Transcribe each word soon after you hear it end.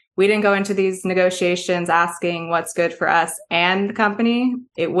we didn't go into these negotiations asking what's good for us and the company.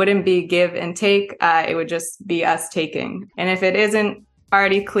 It wouldn't be give and take. It would just be us taking. And if it isn't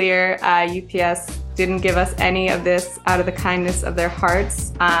already clear, UPS didn't give us any of this out of the kindness of their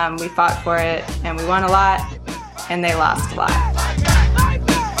hearts. We fought for it and we won a lot and they lost a lot.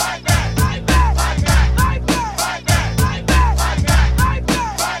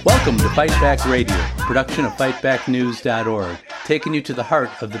 Welcome to Fight Back Radio, production of fightbacknews.org, taking you to the heart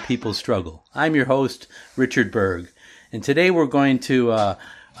of the people's struggle. I'm your host, Richard Berg, and today we're going to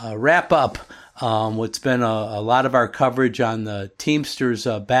wrap up what's been a lot of our coverage on the Teamsters'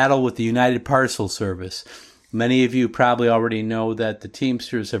 battle with the United Parcel Service. Many of you probably already know that the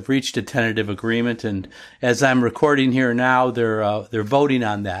Teamsters have reached a tentative agreement, and as I'm recording here now, they're voting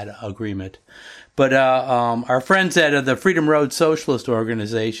on that agreement. But our friends at the Freedom Road Socialist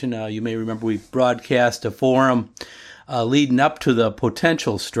Organization, you may remember we broadcast a forum leading up to the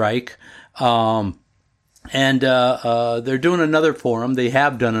potential strike. And they're doing another forum. They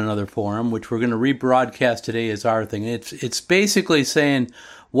have done another forum, which we're going to rebroadcast today as our thing. It's basically saying,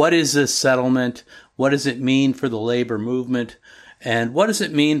 what is this settlement? What does it mean for the labor movement? And what does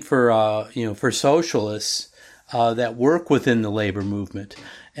it mean for for socialists that work within the labor movement?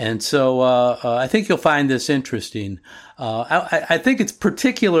 And so I think you'll find this interesting. I think it's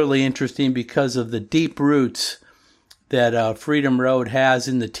particularly interesting because of the deep roots that Freedom Road has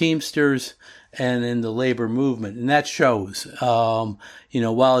in the Teamsters and in the labor movement, and that shows. While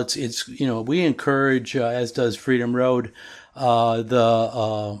it's we encourage, as does Freedom Road,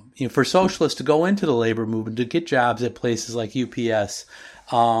 for socialists to go into the labor movement to get jobs at places like UPS.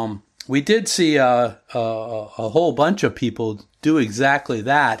 We did see a whole bunch of people do exactly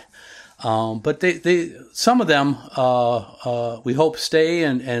that, but they some of them we hope stay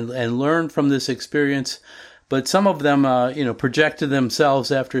and learn from this experience. But some of them, projected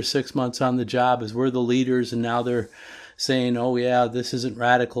themselves after 6 months on the job as we're the leaders, and now they're saying, "Oh yeah, this isn't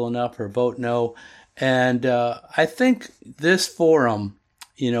radical enough," or vote no. And I think this forum,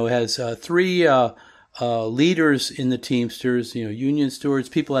 has three leaders in the Teamsters, union stewards,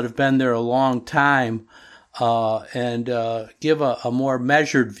 people that have been there a long time, and give a more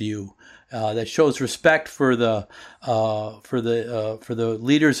measured view that shows respect for the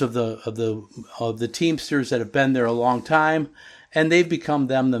leaders of the Teamsters that have been there a long time, and they've become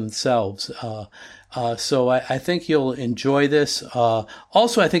them themselves. So I think you'll enjoy this.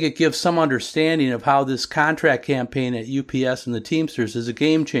 Also, I think it gives some understanding of how this contract campaign at UPS and the Teamsters is a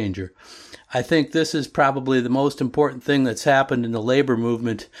game changer. I think this is probably the most important thing that's happened in the labor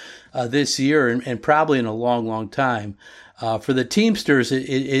movement this year, and probably in a long, long time. For the Teamsters,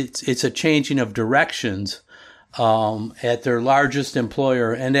 it's a changing of directions at their largest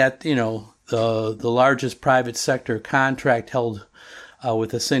employer and at the largest private sector contract held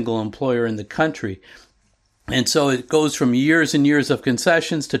with a single employer in the country. And so it goes from years and years of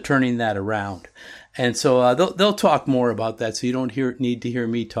concessions to turning that around. And so they'll talk more about that, so you don't need to hear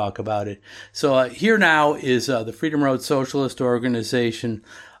me talk about it. So here now is the Freedom Road Socialist Organization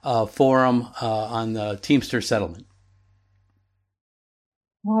forum on the Teamster settlement.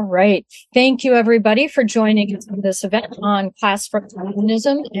 All right. Thank you, everybody, for joining us for this event on class for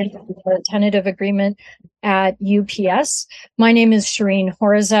Unionism and the tentative agreement at UPS. My name is Shireen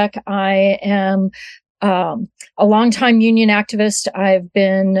Horazek. I am a longtime union activist. I've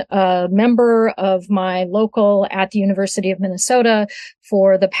been a member of my local at the University of Minnesota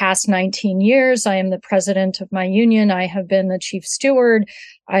for the past 19 years. I am the president of my union. I have been the chief steward.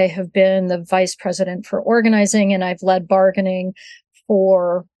 I have been the vice president for organizing, and I've led bargaining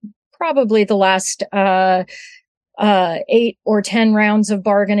for probably the last 8 or 10 rounds of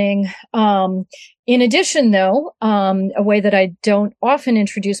bargaining. In addition, though, a way that I don't often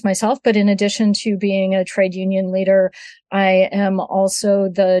introduce myself, but in addition to being a trade union leader, I am also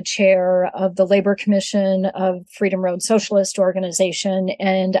the chair of the Labor Commission of Freedom Road Socialist Organization,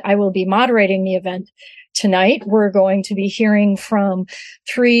 and I will be moderating the event tonight. We're going to be hearing from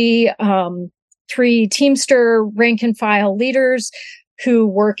three Teamster rank and file leaders who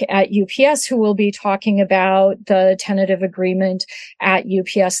work at UPS, who will be talking about the tentative agreement at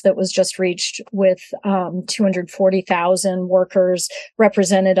UPS that was just reached with 240,000 workers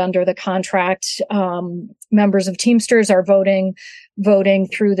represented under the contract. Members of Teamsters are voting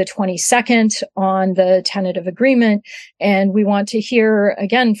through the 22nd on the tentative agreement. And we want to hear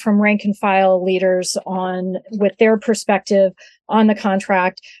again from rank and file leaders with their perspective on the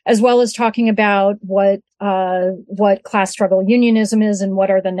contract, as well as talking about what class struggle unionism is and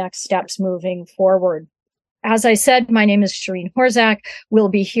what are the next steps moving forward. as I said, my name is Shireen Horzak. We'll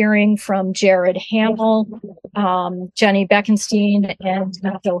be hearing from Jared Hamill, Jenny Beckenstein,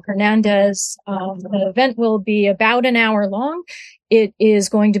 and Bill Hernandez. The event will be about an hour long. It is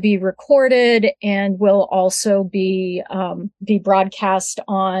going to be recorded and will also be broadcast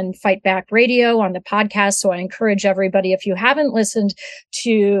on Fight Back Radio on the podcast. So I encourage everybody, if you haven't listened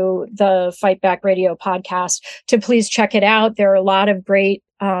to the Fight Back Radio podcast, to please check it out. There are a lot of great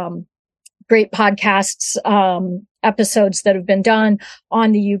podcasts, episodes that have been done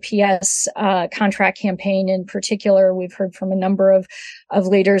on the UPS contract campaign in particular. We've heard from a number of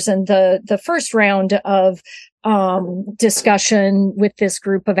leaders, and the first round of discussion with this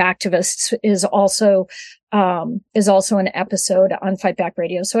group of activists is also an episode on Fight Back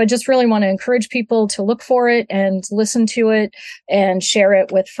Radio. So I just really want to encourage people to look for it and listen to it and share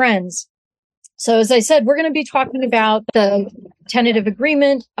it with friends. So as I said, we're going to be talking about the tentative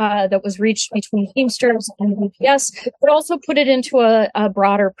agreement that was reached between Teamsters and UPS, but also put it into a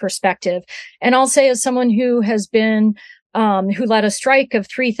broader perspective. And I'll say, as someone who has been who led a strike of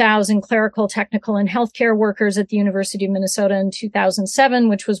 3,000 clerical, technical, and healthcare workers at the University of Minnesota in 2007,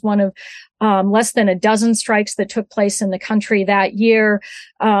 which was one of less than a dozen strikes that took place in the country that year.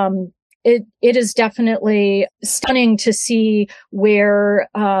 It is definitely stunning to see where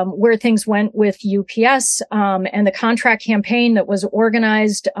things went with UPS, and the contract campaign that was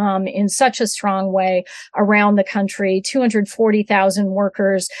organized, in such a strong way around the country. 240,000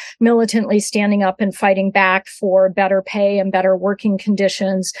 workers militantly standing up and fighting back for better pay and better working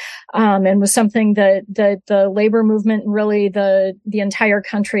conditions, and was something that the labor movement and really the entire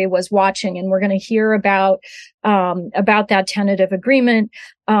country was watching. And we're going to hear about that tentative agreement,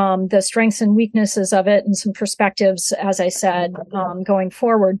 the strengths and weaknesses of it, and some perspectives, as I said, going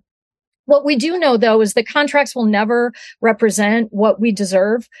forward. What we do know, though, is that contracts will never represent what we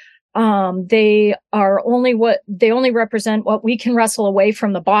deserve. They only represent what we can wrestle away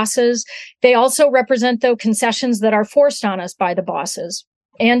from the bosses. They also represent, though, concessions that are forced on us by the bosses.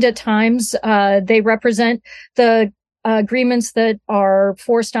 And at times, they represent the agreements that are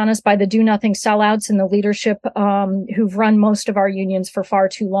forced on us by the do-nothing sellouts and the leadership who've run most of our unions for far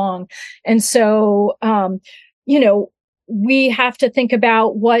too long. And so, we have to think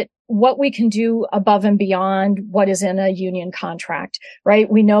about what we can do above and beyond what is in a union contract, right?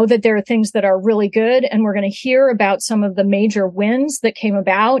 We know that there are things that are really good, and we're going to hear about some of the major wins that came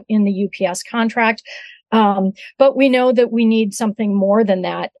about in the UPS contract. But we know that we need something more than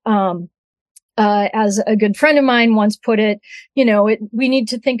that. As a good friend of mine once put it, we need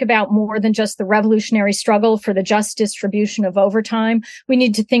to think about more than just the revolutionary struggle for the just distribution of overtime. We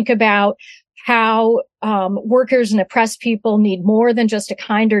need to think about how workers and oppressed people need more than just a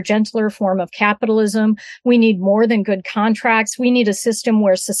kinder, gentler form of capitalism. We need more than good contracts. We need a system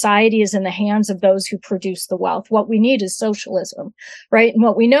where society is in the hands of those who produce the wealth. What we need is socialism, right? And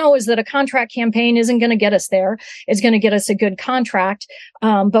what we know is that a contract campaign isn't going to get us there. It's going to get us a good contract,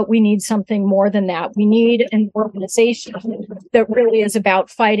 but we need something more than that. We need an organization that really is about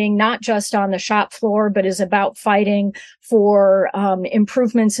fighting, not just on the shop floor, but is about fighting for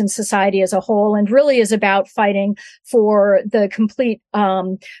improvements in society as a whole, and really is about fighting for the complete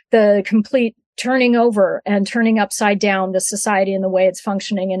turning over and turning upside down the society and the way it's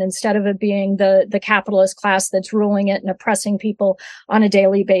functioning. And instead of it being the capitalist class that's ruling it and oppressing people on a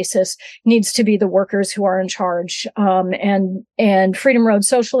daily basis, needs to be the workers who are in charge. And Freedom Road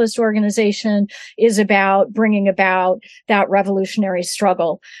Socialist Organization is about bringing about that revolutionary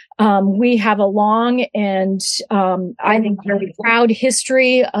struggle. We have a long and, I think, very proud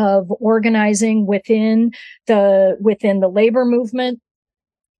history of organizing within the labor movement,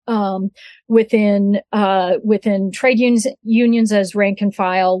 within trade unions as rank and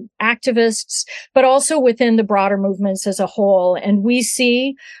file activists, but also within the broader movements as a whole. And we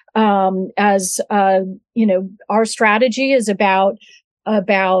see, our strategy is about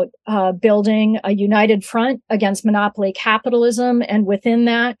building a united front against monopoly capitalism, and within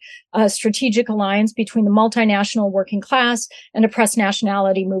that, a strategic alliance between the multinational working class and oppressed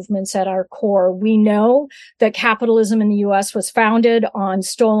nationality movements at our core. We know that capitalism in the U.S. was founded on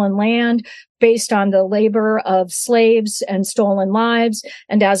stolen land, based on the labor of slaves and stolen lives.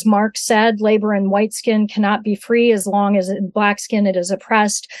 And as Marx said, labor in white skin cannot be free as long as in black skin it is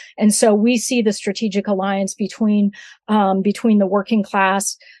oppressed. And so we see the strategic alliance between the working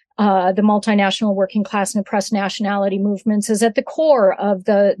class, the multinational working class and oppressed nationality movements is at the core of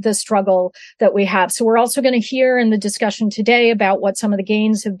the struggle that we have. So we're also going to hear in the discussion today about what some of the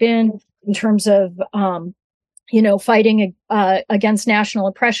gains have been in terms of, fighting against national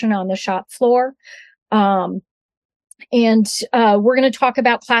oppression on the shop floor. And we're going to talk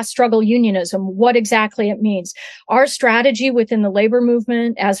about class struggle unionism, what exactly it means. Our strategy within the labor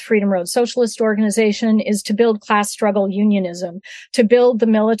movement as Freedom Road Socialist Organization is to build class struggle unionism, to build the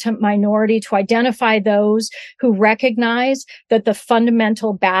militant minority, to identify those who recognize that the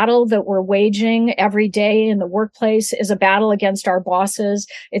fundamental battle that we're waging every day in the workplace is a battle against our bosses.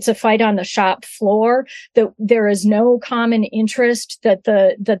 It's a fight on the shop floor, that there is no common interest that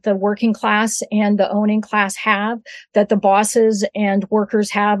the working class and the owning class have, that the bosses and workers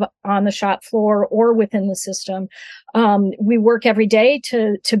have on the shop floor or within the system. We work every day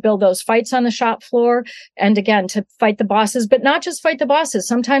to build those fights on the shop floor, and again, to fight the bosses, but not just fight the bosses.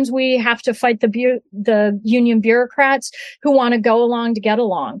 Sometimes we have to fight the union bureaucrats who want to go along to get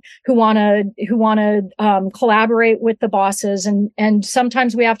along, who want to collaborate with the bosses, and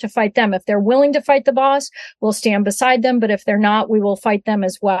sometimes we have to fight them. If they're willing to fight the boss, we'll stand beside them, but if they're not, we will fight them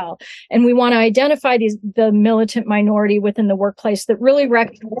as well. And we want to identify the militant minority within the workplace that really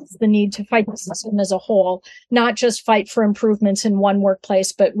recognizes the need to fight the system as a whole, not just fight for improvements in one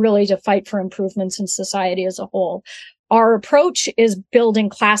workplace, but really to fight for improvements in society as a whole. Our approach is building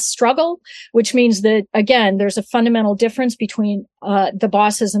class struggle, which means that, again, there's a fundamental difference between the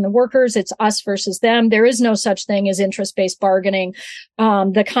bosses and the workers. It's us versus them. There is no such thing as interest-based bargaining.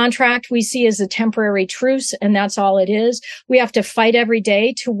 The contract we see as a temporary truce, and that's all it is. We have to fight every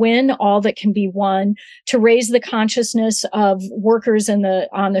day to win all that can be won, to raise the consciousness of workers on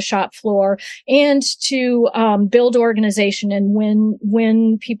the shop floor, and to build organization and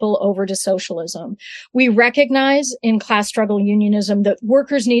win people over to socialism. We recognize in class struggle unionism that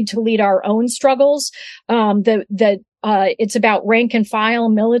workers need to lead our own struggles, it's about rank and file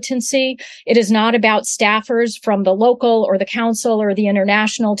militancy. It is not about staffers from the local or the council or the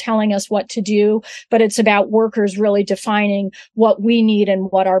international telling us what to do, but it's about workers really defining what we need and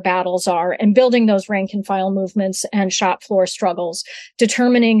what our battles are, and building those rank and file movements and shop floor struggles,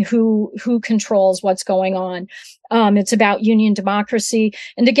 determining who controls what's going on. It's about union democracy.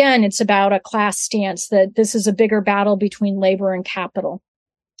 And again, it's about a class stance, that this is a bigger battle between labor and capital.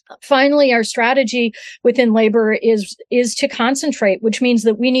 Finally, our strategy within labor is to concentrate, which means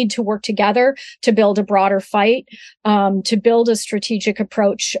that we need to work together to build a broader fight, to build a strategic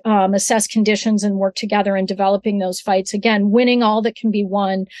approach, assess conditions, and work together in developing those fights. Again, winning all that can be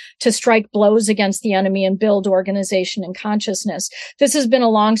won, to strike blows against the enemy and build organization and consciousness. This has been a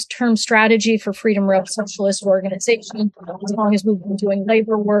long-term strategy for Freedom Road Socialist Organization. As long as we've been doing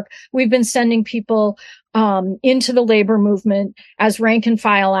labor work, we've been sending people into the labor movement as rank and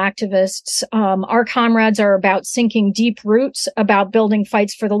file activists. Our comrades are about sinking deep roots, about building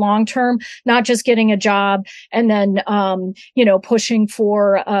fights for the long term, not just getting a job and then, pushing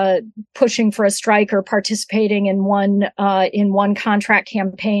for a strike or participating in one contract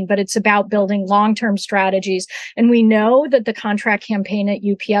campaign, but it's about building long-term strategies. And we know that the contract campaign at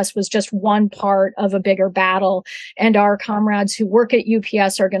UPS was just one part of a bigger battle. And our comrades who work at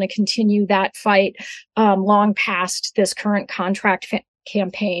UPS are going to continue that fight long past this current contract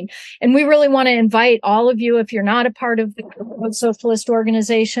campaign. And we really want to invite all of you, if you're not a part of the Socialist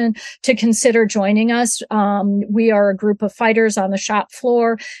Organization, to consider joining us. We are a group of fighters on the shop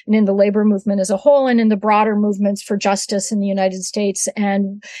floor and in the labor movement as a whole, and in the broader movements for justice in the United States.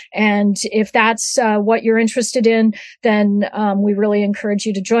 And if that's what you're interested in, then we really encourage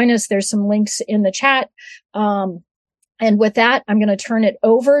you to join us. There's some links in the chat. And with that, I'm going to turn it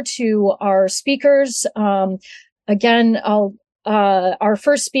over to our speakers. Again, our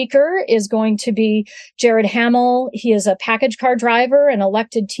first speaker is going to be Jared Hamill. He is a package car driver and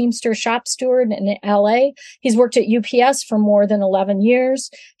elected Teamster shop steward in LA. He's worked at UPS for more than 11 years.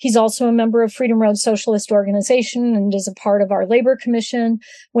 He's also a member of Freedom Road Socialist Organization and is a part of our labor commission.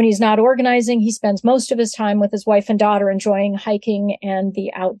 When he's not organizing, he spends most of his time with his wife and daughter enjoying hiking and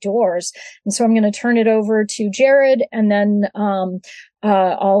the outdoors. And so I'm going to turn it over to Jared, and then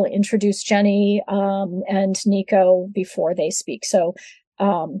I'll introduce Jenny and Nico before they speak. So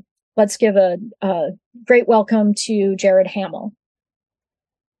let's give a great welcome to Jared Hamill.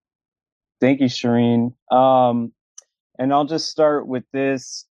 Thank you, Shireen. And I'll just start with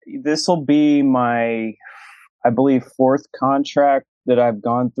this. This will be my, I believe, fourth contract that I've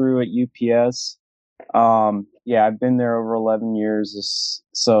gone through at UPS. I've been there over 11 years,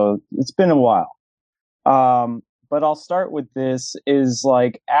 so it's been a while. But I'll start with this is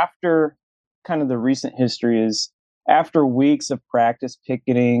like after kind of the recent history is after weeks of practice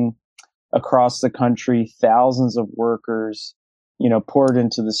picketing across the country, thousands of workers, poured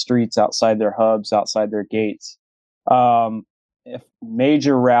into the streets outside their hubs, outside their gates.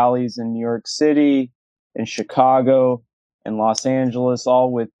 Major rallies in New York City, in Chicago, and Los Angeles,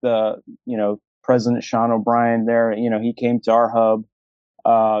 all with President Sean O'Brien there. He came to our hub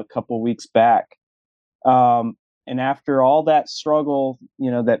a couple of weeks back. And after all that struggle,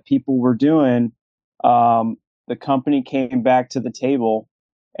 that people were doing, the company came back to the table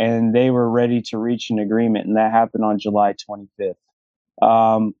and they were ready to reach an agreement. And that happened on July 25th.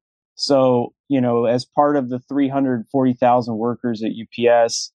 So, as part of the 340,000 workers at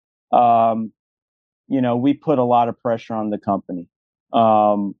UPS, we put a lot of pressure on the company,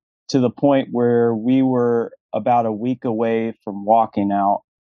 to the point where we were about a week away from walking out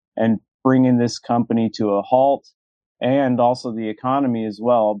and bringing this company to a halt, and also the economy as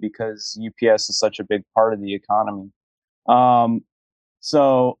well, because UPS is such a big part of the economy.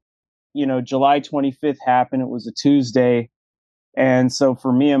 So, July 25th happened. It was a Tuesday. And so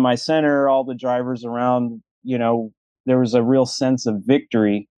for me and my center, all the drivers around, there was a real sense of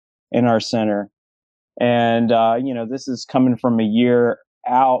victory in our center. And, this is coming from a year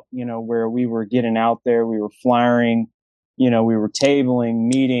out, where we were getting out there, we were flyering, we were tabling,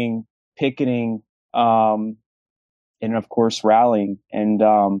 meeting, picketing, and of course, rallying. And,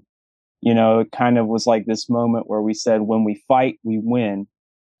 it kind of was like this moment where we said, when we fight, we win.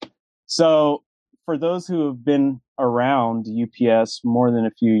 So for those who have been around UPS more than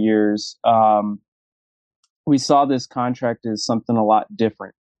a few years, we saw this contract as something a lot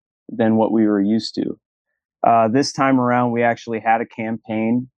different than what we were used to. This time around, we actually had a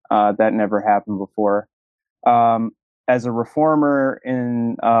campaign that never happened before. As a reformer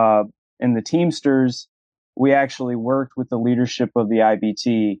in the Teamsters, we actually worked with the leadership of the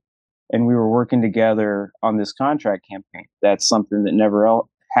IBT, and we were working together on this contract campaign. That's something that never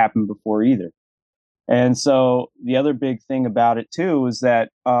happened before either. And so the other big thing about it too is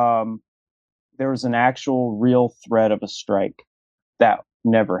that there was an actual real threat of a strike. That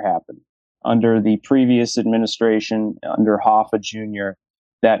never happened under the previous administration, under Hoffa Jr.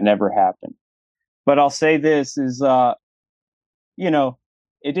 That never happened. But I'll say this is, it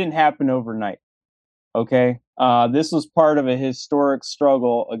didn't happen overnight. Okay. This was part of a historic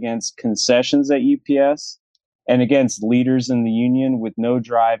struggle against concessions at UPS and against leaders in the union with no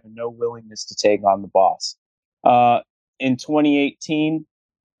drive and no willingness to take on the boss. In 2018,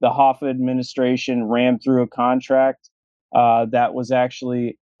 the Hoffa administration rammed through a contract that was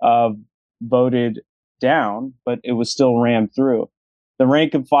actually voted down, but it was still rammed through. The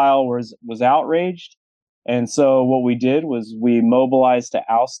rank and file was outraged. And so what we did was we mobilized to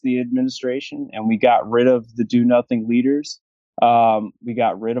oust the administration, and we got rid of the do-nothing leaders. We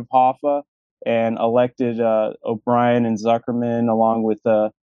got rid of Hoffa and elected O'Brien and Zuckerman along with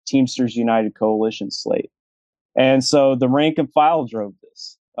the Teamsters United Coalition slate. And so the rank and file drove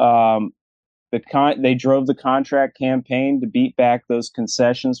this. They drove the contract campaign to beat back those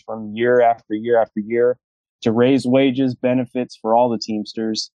concessions from year after year after year, to raise wages, benefits for all the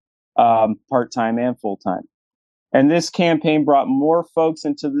Teamsters, part-time and full-time. And this campaign brought more folks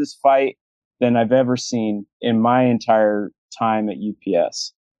into this fight than I've ever seen in my entire time at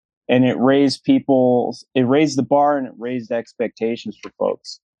UPS. And it raised the bar, and it raised expectations for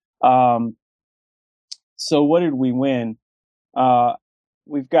folks. So what did we win?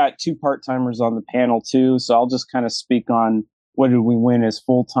 We've got two part-timers on the panel too, so I'll just kind of speak on what did we win as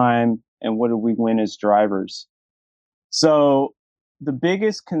full-time and what did we win as drivers. So the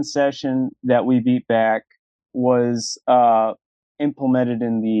biggest concession that we beat back was implemented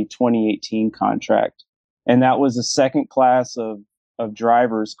in the 2018 contract, and that was a second class of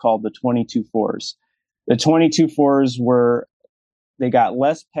drivers called the 22-4s. The 22-4s they got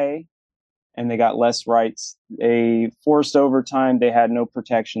less pay and they got less rights. They forced overtime. They had no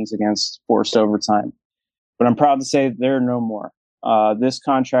protections against forced overtime. But I'm proud to say there are no more. This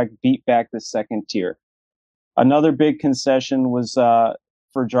contract beat back the second tier. Another big concession was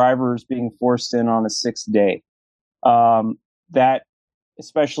for drivers being forced in on a sixth day. That,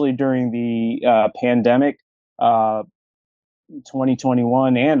 especially during the pandemic,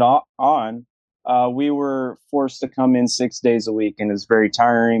 2021 and on, we were forced to come in 6 days a week, and it's very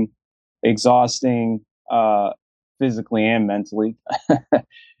tiring, exhausting, physically and mentally.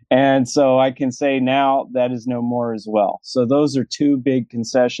 And so I can say now that is no more as well. So those are two big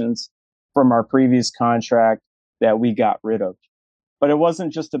concessions from our previous contract that we got rid of. But it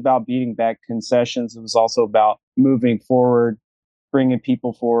wasn't just about beating back concessions. It was also about moving forward, bringing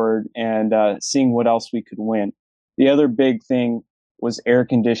people forward, and seeing what else we could win. The other big thing was air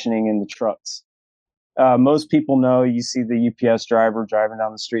conditioning in the trucks. Most people know, you see the UPS driver driving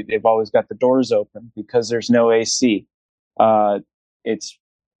down the street, they've always got the doors open because there's no AC. It's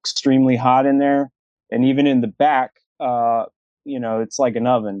extremely hot in there. And even in the back, it's like an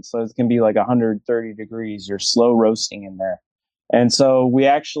oven. So it can be like 130 degrees. You're slow roasting in there. And so we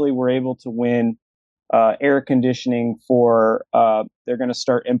actually were able to win air conditioning for, they're going to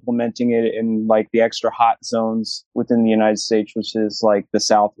start implementing it in like the extra hot zones within the United States, which is like the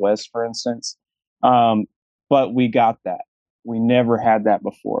Southwest, for instance. But we got that. We never had that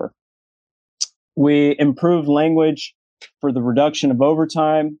before. We improved language for the reduction of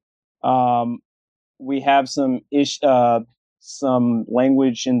overtime. We have some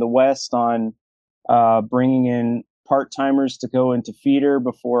language in the West on bringing in part-timers to go into feeder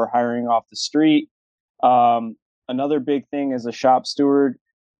before hiring off the street. Another big thing as a shop steward,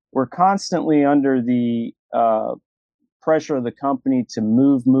 we're constantly under the pressure of the company to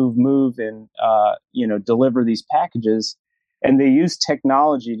move and deliver these packages, and they use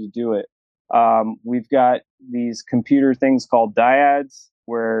technology to do it. We've got these computer things called dyads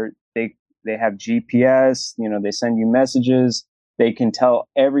where they have GPS, they send you messages, they can tell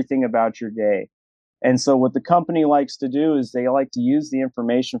everything about your day. And so what the company likes to do is they like to use the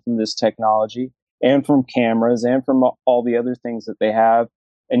information from this technology and from cameras and from all the other things that they have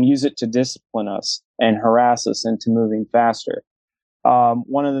and use it to discipline us and harass us into moving faster.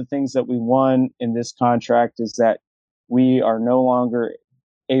 One of the things that we won in this contract is that we are no longer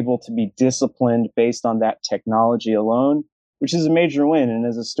able to be disciplined based on that technology alone, which is a major win. And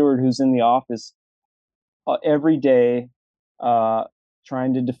as a steward who's in the office every day,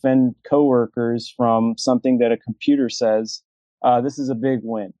 trying to defend coworkers from something that a computer says, this is a big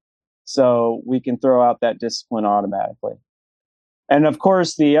win. So we can throw out that discipline automatically. And of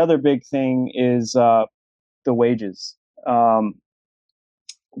course, the other big thing is the wages.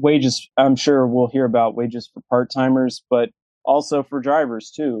 Wages, I'm sure we'll hear about wages for part-timers, but also for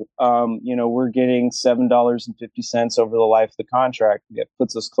drivers too. We're getting $7.50 over the life of the contract. It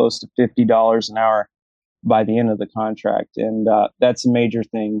puts us close to $50 an hour by the end of the contract. And that's a major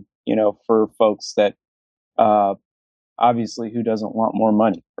thing, for folks that obviously who doesn't want more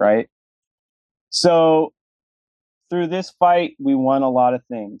money, right? So through this fight, we won a lot of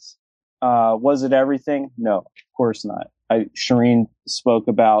things. Was it everything? No, of course not. Shireen spoke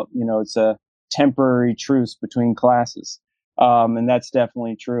about, it's a temporary truce between classes. And that's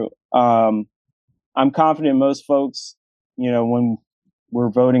definitely true. I'm confident most folks, when we're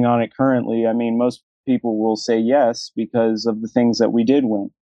voting on it currently, most people will say yes because of the things that we did win.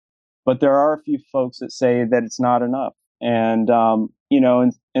 But there are a few folks that say that it's not enough. And,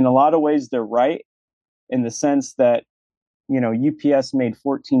 in a lot of ways, they're right in the sense that, UPS made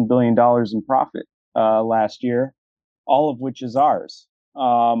 $14 billion in profit last year, all of which is ours.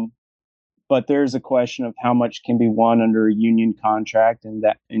 But there's a question of how much can be won under a union contract and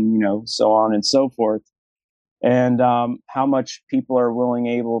so on and so forth. And how much people are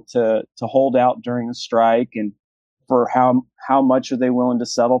able to hold out during a strike, and for how much are they willing to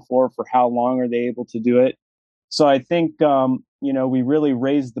settle for how long are they able to do it. So I think, we really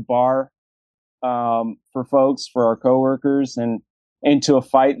raised the bar for folks, for our coworkers, and into a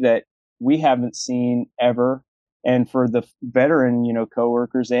fight that we haven't seen ever. And for the veteran,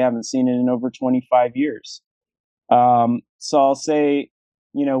 coworkers, they haven't seen it in over 25 years. So I'll say,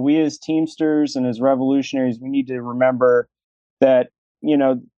 we as Teamsters and as revolutionaries, we need to remember that,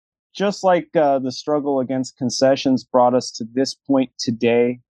 just like the struggle against concessions brought us to this point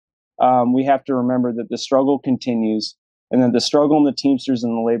today, we have to remember that the struggle continues, and that the struggle in the Teamsters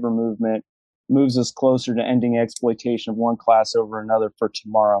and the labor movement moves us closer to ending exploitation of one class over another for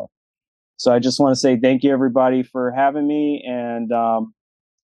tomorrow. So I just want to say thank you, everybody, for having me, and I'm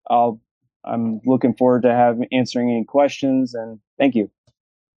looking forward to answering any questions, and thank you.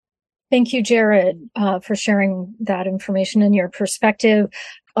 Thank you, Jared, for sharing that information and your perspective.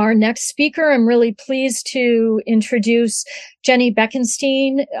 Our next speaker, I'm really pleased to introduce Jenny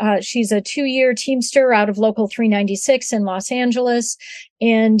Beckenstein. She's a 2-year Teamster out of Local 396 in Los Angeles,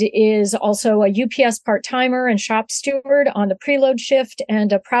 and is also a UPS part-timer and shop steward on the preload shift,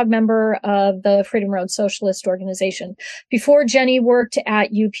 and a proud member of the Freedom Road Socialist Organization. Before Jenny worked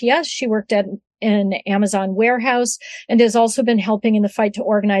at UPS, she worked at an Amazon warehouse, and has also been helping in the fight to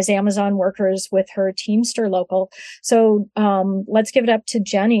organize Amazon workers with her Teamster local. So let's give it up to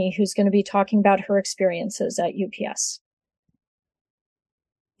Jenny, who's going to be talking about her experiences at UPS.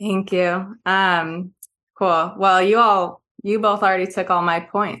 Thank you. Cool. Well, you both already took all my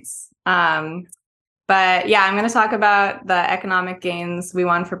points. But yeah, I'm going to talk about the economic gains we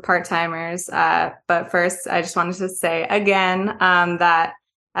won for part-timers. But first, I just wanted to say again that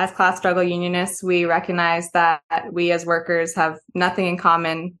as class struggle unionists, we recognize that we as workers have nothing in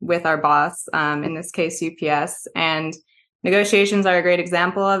common with our boss, in this case, UPS. And negotiations are a great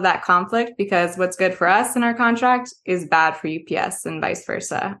example of that conflict, because what's good for us in our contract is bad for UPS and vice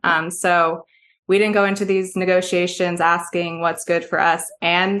versa. So we didn't go into these negotiations asking what's good for us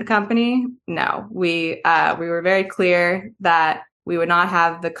and the company. No, we were very clear that we would not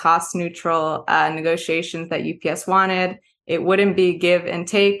have the cost neutral negotiations that UPS wanted. It wouldn't be give and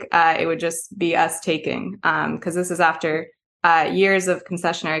take. It would just be us taking, because this is after years of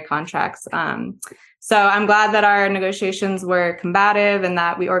concessionary contracts. So I'm glad that our negotiations were combative and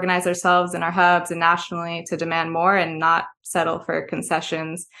that we organized ourselves in our hubs and nationally to demand more and not settle for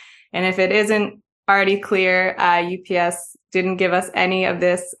concessions. And if it isn't already clear, UPS didn't give us any of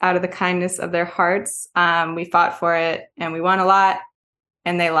this out of the kindness of their hearts. We fought for it and we won a lot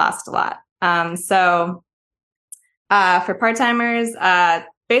and they lost a lot. So for part-timers,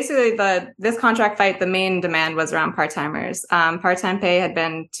 basically this contract fight, the main demand was around part-timers. Part-time pay had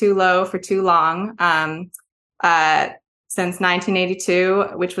been too low for too long, since 1982,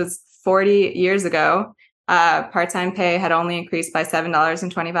 which was 40 years ago. Part-time pay had only increased by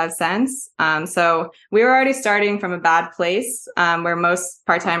 $7.25. So we were already starting from a bad place, where most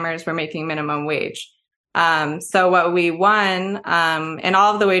part-timers were making minimum wage. So what we won, and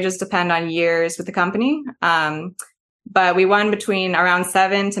all of the wages depend on years with the company. But we won between around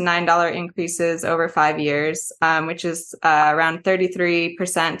 $7 to $9 increases over 5 years, which is around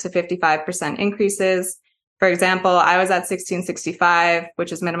 33% to 55% increases. For example, I was at $16.65,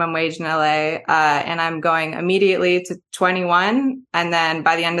 which is minimum wage in LA, and I'm going immediately to 21, and then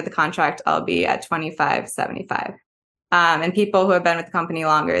by the end of the contract, I'll be at 25.75. And people who have been with the company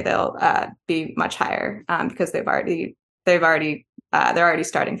longer, they'll be much higher because they're already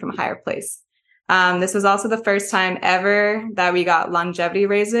starting from a higher place. This was also the first time ever that we got longevity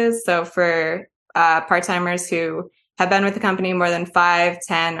raises. So for part-timers who have been with the company more than 5,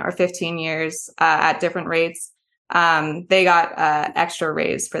 10, or 15 years at different rates, they got extra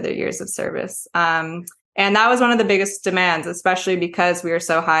raise for their years of service. And that was one of the biggest demands, especially because we were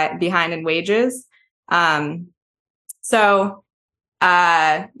so high behind in wages. These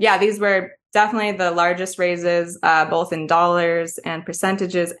were definitely the largest raises, both in dollars and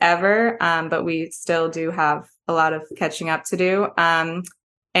percentages ever. But we still do have a lot of catching up to do.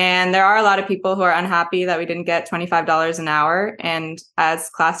 And there are a lot of people who are unhappy that we didn't get $25 an hour. And as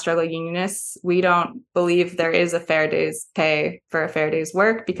class struggle unionists, we don't believe there is a fair day's pay for a fair day's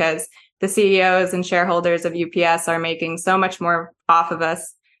work, because the CEOs and shareholders of UPS are making so much more off of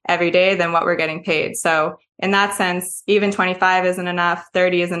us every day than what we're getting paid. So in that sense, even 25 isn't enough,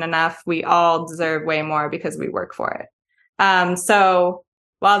 30 isn't enough. We all deserve way more because we work for it. So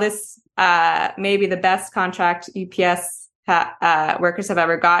while this may be the best contract UPS workers have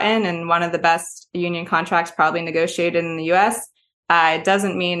ever gotten, and one of the best union contracts probably negotiated in the US, it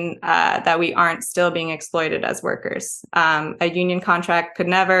doesn't mean that we aren't still being exploited as workers. A union contract could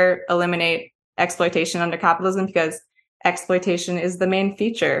never eliminate exploitation under capitalism, because exploitation is the main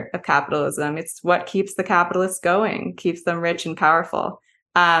feature of capitalism. It's what keeps the capitalists going, keeps them rich and powerful.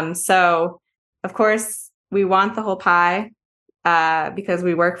 So, of course, we want the whole pie because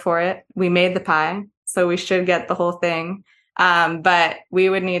we work for it. We made the pie, so we should get the whole thing. But we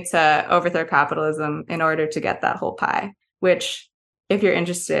would need to overthrow capitalism in order to get that whole pie, which, if you're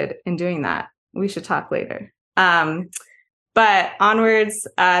interested in doing that, we should talk later. But onwards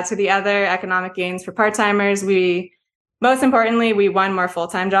to the other economic gains for part-timers, most importantly, we won more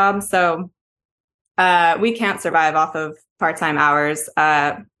full-time jobs. So we can't survive off of part-time hours.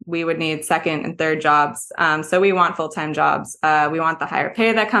 We would need second and third jobs. So we want full-time jobs. We want the higher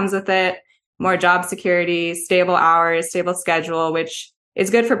pay that comes with it, more job security, stable hours, stable schedule, which is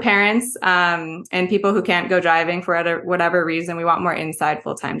good for parents and people who can't go driving for whatever reason. We want more inside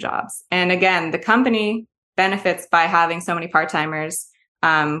full-time jobs. And again, the company benefits by having so many part-timers.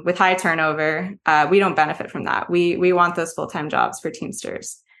 With high turnover, we don't benefit from that. We want those full-time jobs for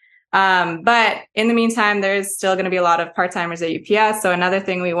Teamsters. But in the meantime, there's still going to be a lot of part-timers at UPS. So another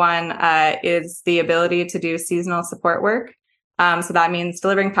thing we won is the ability to do seasonal support work. So that means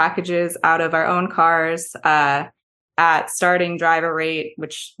delivering packages out of our own cars at starting driver rate,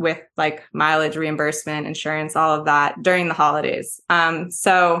 which with like mileage reimbursement, insurance, all of that during the holidays.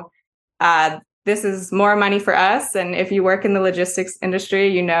 This is more money for us. And if you work in the logistics industry,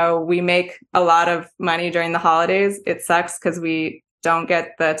 you know, we make a lot of money during the holidays. It sucks because we don't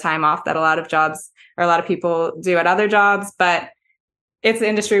get the time off that a lot of jobs or a lot of people do at other jobs, but it's the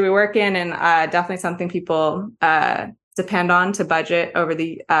industry we work in, and definitely something people depend on to budget over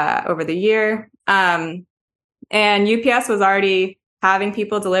the year. And UPS was already having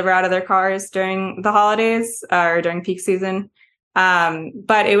people deliver out of their cars during the holidays or during peak season.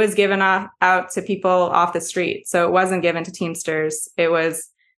 But it was given out to people off the street. So it wasn't given to Teamsters. It was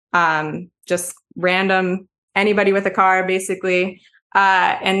just random, anybody with a car, basically.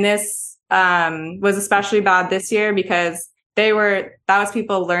 And this was especially bad this year because that was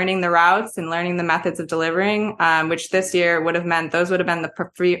people learning the routes and learning the methods of delivering, which this year would have meant those would have been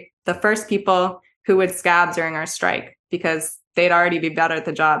the first people who would scab during our strike because they'd already be better at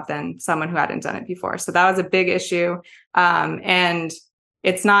the job than someone who hadn't done it before. So that was a big issue. And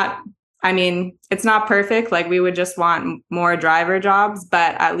it's not perfect. Like, we would just want more driver jobs,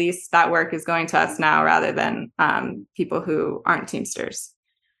 but at least that work is going to us now rather than people who aren't Teamsters.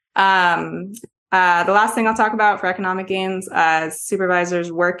 The last thing I'll talk about for economic gains is supervisors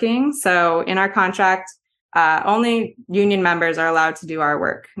working. So in our contract, only union members are allowed to do our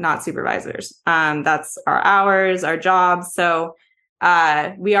work, not supervisors. That's our hours, our jobs. So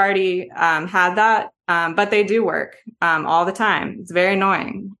we already had that, but they do work all the time. It's very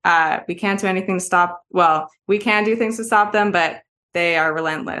annoying. We can't do anything to stop. Well, we can do things to stop them, but they are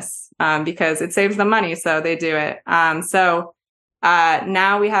relentless because it saves them money. So they do it.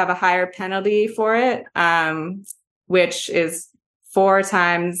 Now we have a higher penalty for it, which is 4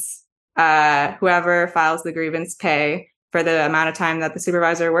 times whoever files the grievance pay for the amount of time that the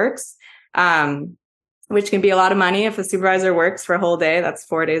supervisor works, which can be a lot of money. If the supervisor works for a whole day, that's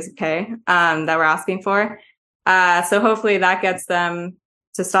 4 days of pay that we're asking for. So hopefully that gets them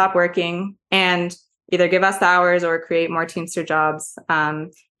to stop working and either give us the hours or create more Teamster jobs.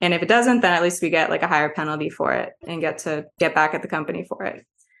 And if it doesn't, then at least we get like a higher penalty for it and get to get back at the company for it.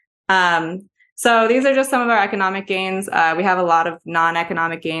 So these are just some of our economic gains. We have a lot of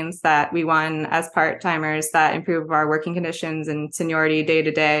non-economic gains that we won as part-timers that improve our working conditions and seniority day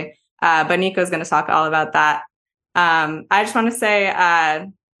to day. But Nico's going to talk all about that. I just want to say, as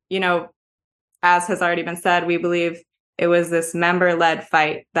has already been said, we believe it was this member-led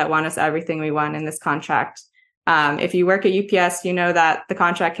fight that won us everything we won in this contract. If you work at UPS, you know that the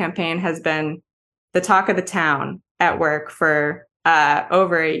contract campaign has been the talk of the town at work for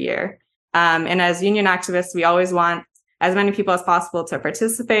over a year. And as union activists, we always want as many people as possible to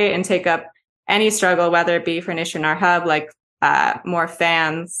participate and take up any struggle, whether it be for an issue in our hub, like more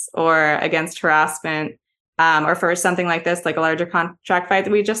fans or against harassment, or for something like this, like a larger contract fight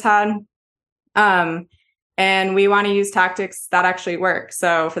that we just had. And we want to use tactics that actually work.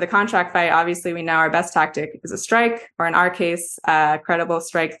 So for the contract fight, obviously, we know our best tactic is a strike, or in our case, a credible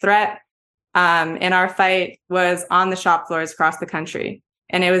strike threat. And our fight was on the shop floors across the country.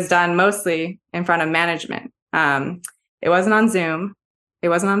 And it was done mostly in front of management. It wasn't on Zoom. It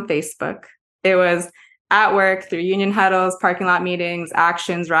wasn't on Facebook. It was at work through union huddles, parking lot meetings,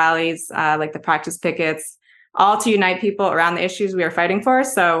 actions, rallies, like the practice pickets, all to unite people around the issues we are fighting for.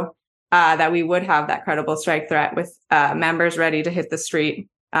 So that we would have that credible strike threat with members ready to hit the street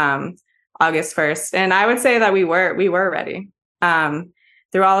August 1st. And I would say that we were ready.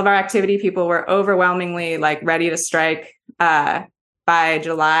 Through all of our activity, people were overwhelmingly ready to strike by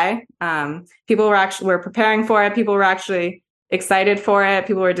July. People were preparing for it. People were actually excited for it.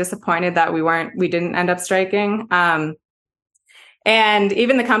 People were disappointed that we didn't end up striking. And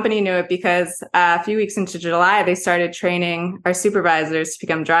even the company knew it because a few weeks into July, they started training our supervisors to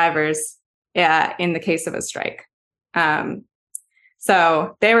become drivers in the case of a strike.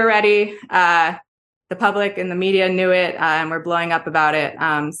 So they were ready. The public and the media knew it and were blowing up about it.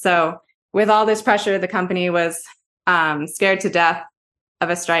 So with all this pressure, the company was scared to death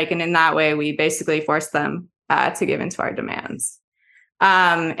of a strike. And in that way, we basically forced them to give into our demands.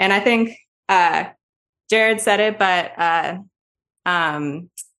 And I think Jared said it, but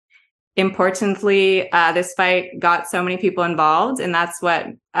importantly, this fight got so many people involved, and that's what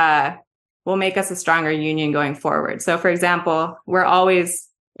will make us a stronger union going forward. So, for example, we're always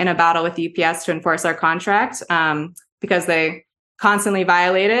in a battle with UPS to enforce our contract because they constantly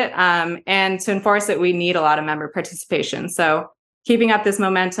violate it. And to enforce it, we need a lot of member participation. So keeping up this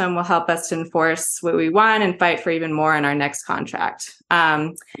momentum will help us to enforce what we want and fight for even more in our next contract.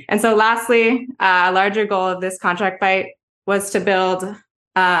 And so lastly, a larger goal of this contract fight was to build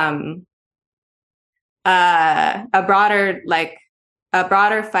a broader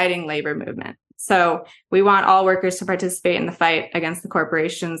fighting labor movement. So we want all workers to participate in the fight against the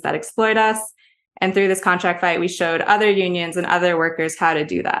corporations that exploit us. And through this contract fight, we showed other unions and other workers how to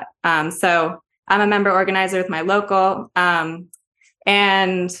do that. So I'm a member organizer with my local,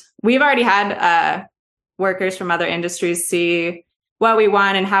 and we've already had workers from other industries see what we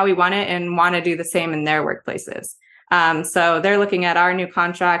want and how we want it and want to do the same in their workplaces. So they're looking at our new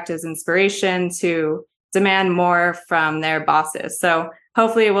contract as inspiration to demand more from their bosses. So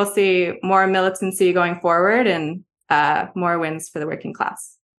hopefully we'll see more militancy going forward and more wins for the working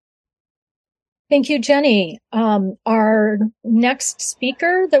class. Thank you, Jenny. Our next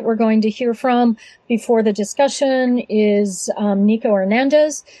speaker that we're going to hear from before the discussion is Nico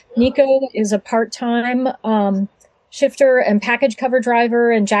Hernandez. Nico is a part-time shifter and package cover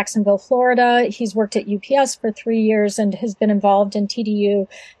driver in Jacksonville, Florida. He's worked at UPS for 3 years and has been involved in TDU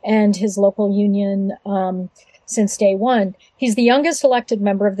and his local union since day one. He's the youngest elected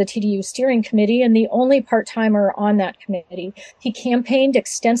member of the TDU steering committee and the only part-timer on that committee. He campaigned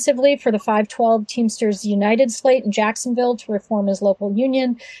extensively for the 512 Teamsters United slate in Jacksonville to reform his local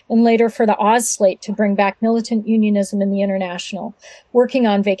union, and later for the Oz slate to bring back militant unionism in the International, working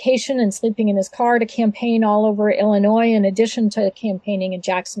on vacation and sleeping in his car to campaign all over Illinois in addition to campaigning in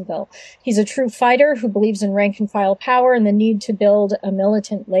Jacksonville. He's a true fighter who believes in rank and file power and the need to build a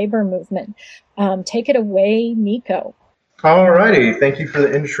militant labor movement. Take it away, Nico. All righty. Thank you for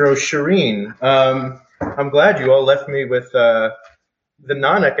the intro, Shireen. I'm glad you all left me with the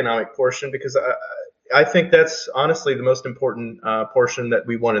non-economic portion, because I think that's honestly the most important portion that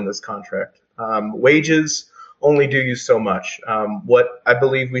we want in this contract. Wages only do you so much. What I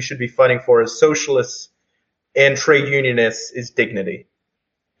believe we should be fighting for as socialists and trade unionists is dignity.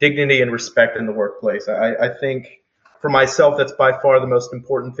 Dignity and respect in the workplace. I think for myself, that's by far the most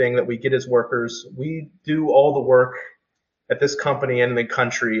important thing that we get as workers. We do all the work at this company and in the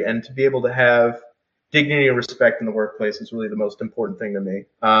country, and to be able to have dignity and respect in the workplace is really the most important thing to me.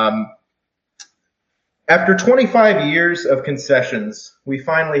 After 25 years of concessions, we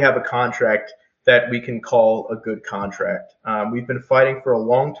finally have a contract that we can call a good contract. We've been fighting for a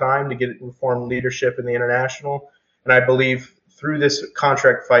long time to get reform leadership in the International, and I believe through this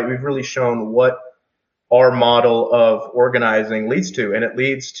contract fight, we've really shown what our model of organizing leads to, and it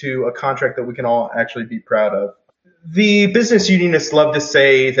leads to a contract that we can all actually be proud of. The business unionists love to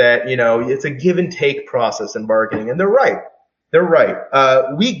say that, it's a give and take process in bargaining, and they're right. They're right.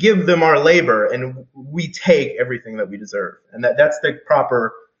 We give them our labor, and we take everything that we deserve, and that's the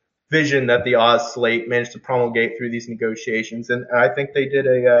proper vision that the Oz slate managed to promulgate through these negotiations, and I think they did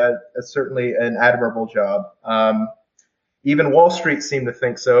a certainly an admirable job. Even Wall Street seemed to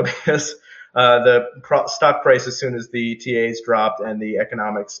think so, because the stock price, as soon as the TAs dropped and the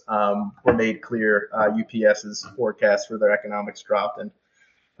economics were made clear, UPS's forecast for their economics dropped, and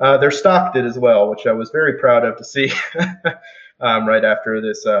their stock did as well, which I was very proud of to see right after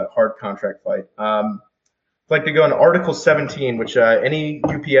this hard contract fight. I'd like to go into Article 17, which any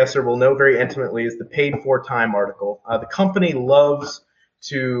UPSer will know very intimately is the paid for time article. The company loves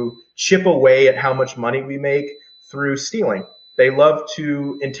to chip away at how much money we make through stealing. They love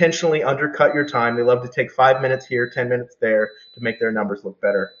to intentionally undercut your time. They love to take 5 minutes here, 10 minutes there to make their numbers look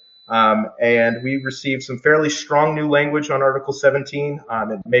better. And we received some fairly strong new language on Article 17.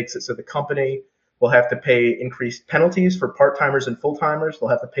 It makes it so the company will have to pay increased penalties for part-timers and full-timers. They'll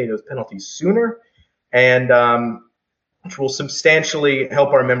have to pay those penalties sooner, and which will substantially help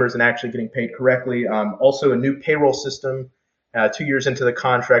our members in actually getting paid correctly. Also, a new payroll system 2 years into the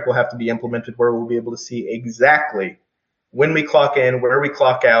contract will have to be implemented, where we'll be able to see exactly when we clock in, where we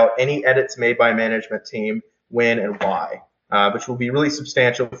clock out, any edits made by management team, when and why, which will be really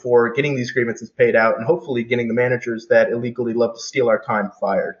substantial for getting these grievances paid out and hopefully getting the managers that illegally love to steal our time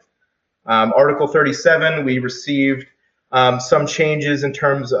fired. Article 37, we received some changes in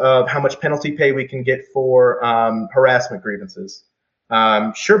terms of how much penalty pay we can get for harassment grievances.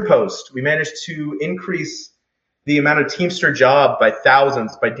 SurePost, we managed to increase the amount of Teamster job by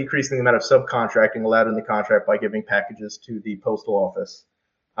thousands by decreasing the amount of subcontracting allowed in the contract by giving packages to the postal office.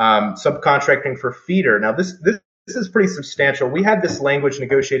 Subcontracting for feeder. Now, this is pretty substantial. We had this language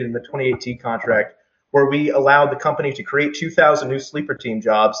negotiated in the 2018 contract where we allowed the company to create 2,000 new sleeper team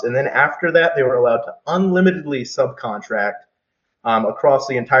jobs, and then after that, they were allowed to unlimitedly subcontract across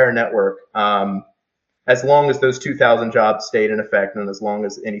the entire network, as long as those 2,000 jobs stayed in effect and as long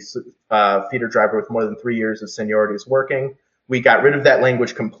as any feeder driver with more than 3 years of seniority is working. We got rid of that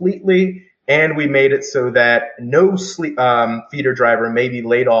language completely, and we made it so that no feeder driver may be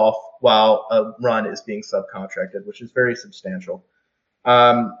laid off while a run is being subcontracted, which is very substantial.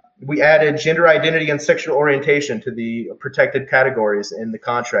 We added gender identity and sexual orientation to the protected categories in the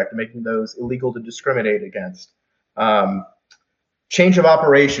contract, making those illegal to discriminate against. Change of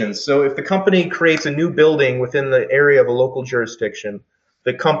operations. So if the company creates a new building within the area of a local jurisdiction,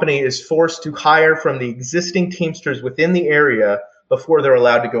 the company is forced to hire from the existing Teamsters within the area before they're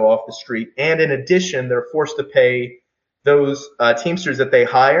allowed to go off the street. And in addition, they're forced to pay those Teamsters that they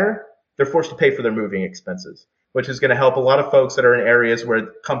hire, they're forced to pay for their moving expenses, which is going to help a lot of folks that are in areas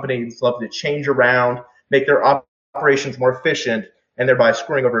where companies love to change around, make their operations more efficient, and thereby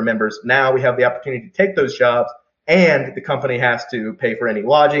screwing over members. Now we have the opportunity to take those jobs and the company has to pay for any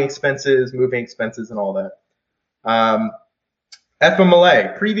lodging expenses, moving expenses, and all that.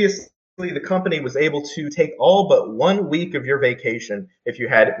 FMLA. Previously, the company was able to take all but 1 week of your vacation if you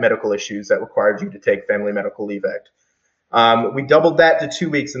had medical issues that required you to take Family Medical Leave Act. We doubled that to 2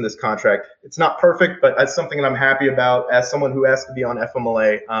 weeks in this contract. It's not perfect, but that's something that I'm happy about as someone who has to be on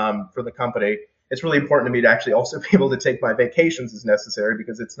FMLA for the company. It's really important to me to actually also be able to take my vacations as necessary,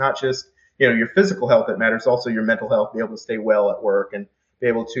 because it's not just your physical health that matters, also your mental health, be able to stay well at work and be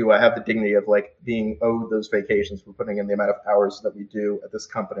able to have the dignity of like being owed those vacations for putting in the amount of hours that we do at this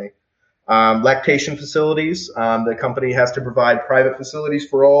company. Lactation facilities. The company has to provide private facilities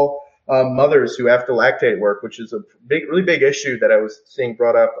for all mothers who have to lactate work, which is a really big issue that I was seeing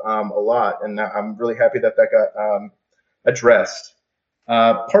brought up a lot, and I'm really happy that got addressed.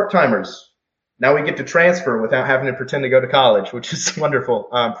 Part-timers. Now we get to transfer without having to pretend to go to college, which is wonderful.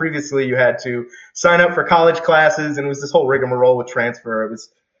 Previously, you had to sign up for college classes, and it was this whole rigmarole with transfer. It was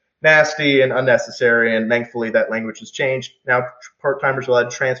nasty and unnecessary, and thankfully that language has changed. Now part-timers are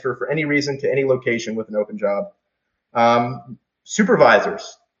allowed to transfer for any reason to any location with an open job.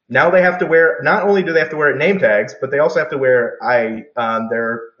 Supervisors. Now they have to wear, not only do they have to wear name tags, but they also have to wear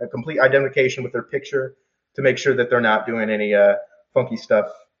their complete identification with their picture to make sure that they're not doing any funky stuff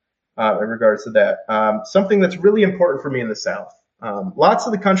in regards to that. Something that's really important for me in the South. Lots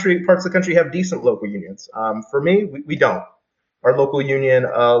of parts of the country have decent local unions. For me, we don't. Our local union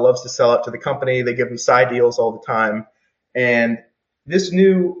loves to sell out to the company. They give them side deals all the time. And this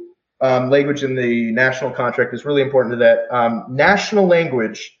new language in the national contract is really important to that. National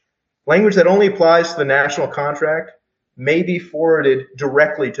language that only applies to the national contract, may be forwarded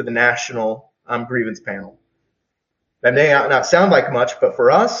directly to the national grievance panel. That may not sound like much, but for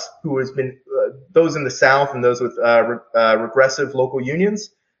us, who has been those in the South and those with regressive local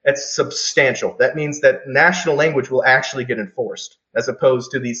unions, that's substantial. That means that national language will actually get enforced, as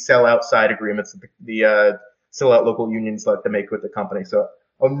opposed to these sell-out side agreements that the sell-out local unions like to make with the company. So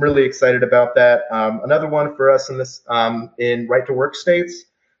I'm really excited about that. Another one for us in this in right-to-work states,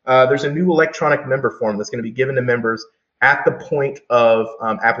 there's a new electronic member form that's going to be given to members at the point of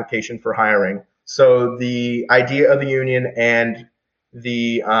application for hiring. So the idea of the union and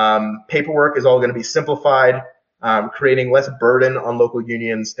the paperwork is all going to be simplified, creating less burden on local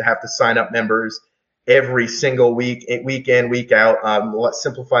unions to have to sign up members every single week in, week out. Let's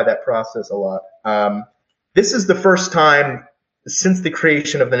simplify that process a lot. This is the first time since the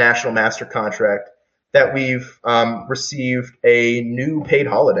creation of the National Master Contract that we've received a new paid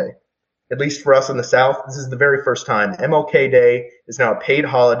holiday. At least for us in the South, this is the very first time. MLK Day is now a paid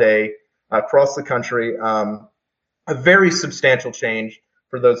holiday across the country. A very substantial change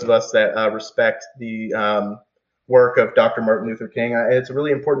for those of us that respect the work of Dr. Martin Luther King. It's a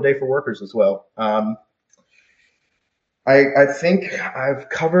really important day for workers as well. I think I've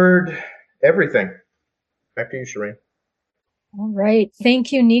covered everything. Back to you, Shireen. All right.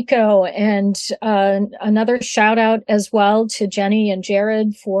 Thank you, Nico. And another shout out as well to Jenny and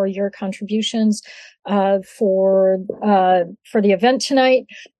Jared for your contributions for the event tonight.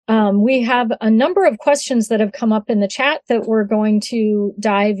 We have a number of questions that have come up in the chat that we're going to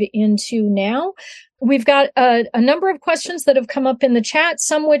dive into now. We've got a number of questions that have come up in the chat,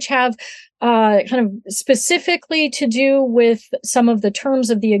 some which have kind of specifically to do with some of the terms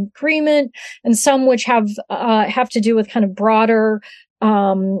of the agreement, and some which have to do with kind of broader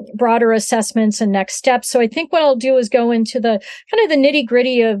assessments and next steps. So I think what I'll do is go into the kind of the nitty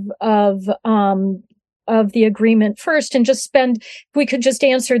gritty of the agreement first, and just if we could just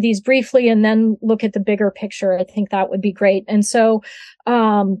answer these briefly and then look at the bigger picture. I think that would be great. And so,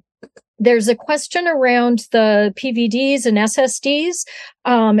 there's a question around the PVDs and SSDs,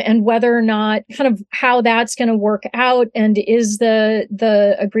 and whether or not kind of how that's going to work out. And is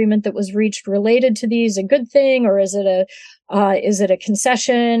the agreement that was reached related to these a good thing, or is it a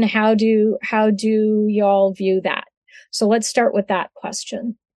concession? How do y'all view that? So let's start with that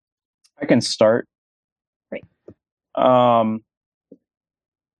question. I can start. Great.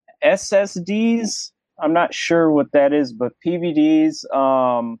 SSDs, I'm not sure what that is, but PVDs,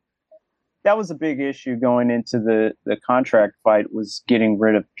 that was a big issue going into the contract fight, was getting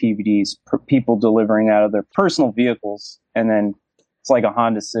rid of PVDs, people delivering out of their personal vehicles. And then it's like a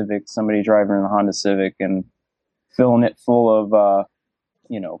Honda Civic, somebody driving a Honda Civic and filling it full of,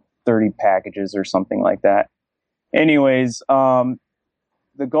 30 packages or something like that. Anyways, the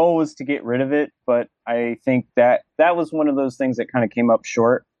goal was to get rid of it, but I think that was one of those things that kind of came up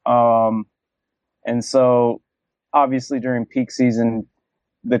short. And so obviously during peak season,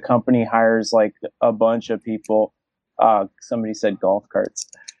 the company hires like a bunch of people. Somebody said golf carts.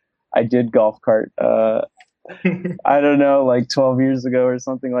 I did golf cart I don't know, like 12 years ago or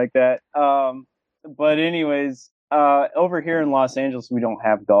something like that. But anyways, over here in Los Angeles, we don't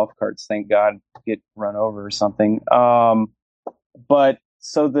have golf carts. Thank God, get run over or something. But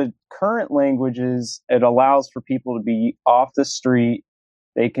so the current language is it allows for people to be off the street.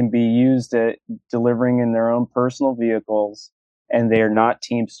 They can be used at delivering in their own personal vehicles, and they are not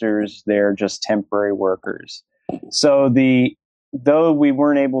Teamsters. They're just temporary workers. So though we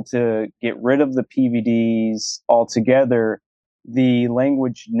weren't able to get rid of the PVDs altogether, the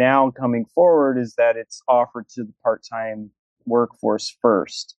language now coming forward is that it's offered to the part-time workforce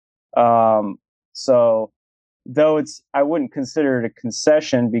first. So though I wouldn't consider it a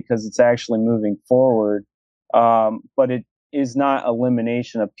concession because it's actually moving forward, but it is not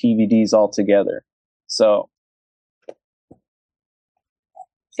elimination of PVDs altogether. So,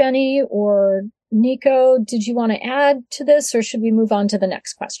 Jenny or Nico, did you want to add to this, or should we move on to the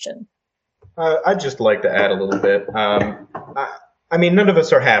next question? I'd just like to add a little bit. I mean, none of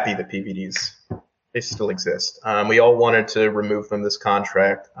us are happy that PVDs they still exist. We all wanted to remove them this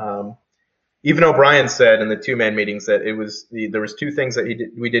contract. Even O'Brien said in the two-man meetings that there was two things that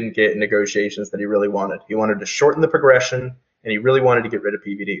we didn't get in negotiations that he really wanted. He wanted to shorten the progression, and he really wanted to get rid of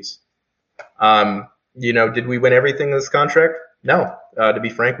PVDs. Did we win everything in this contract? No. To be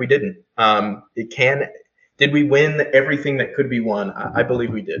frank, we didn't. Did we win everything that could be won? I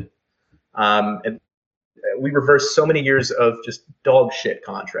believe we did. And we reversed so many years of just dog shit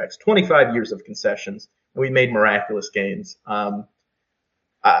contracts, 25 years of concessions, and we made miraculous gains.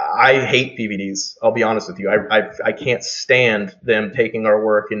 I hate PVDs. I'll be honest with you. I can't stand them taking our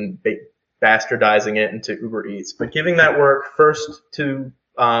work and bastardizing it into Uber Eats. But giving that work first to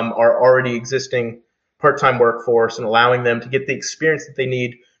our already existing part-time workforce and allowing them to get the experience that they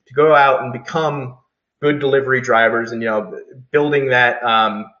need to go out and become good delivery drivers, and building that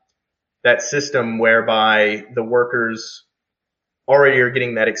system whereby the workers already are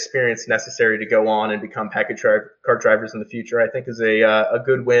getting that experience necessary to go on and become package car drivers in the future, I think is a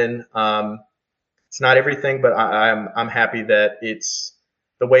good win. It's not everything, but I'm happy that it's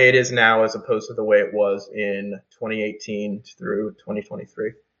the way it is now as opposed to the way it was in 2018 through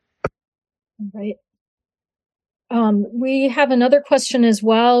 2023. Right. We have another question as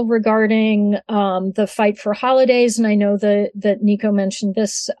well regarding the fight for holidays, and I know that Nico mentioned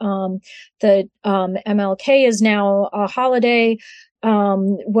this, that MLK is now a holiday.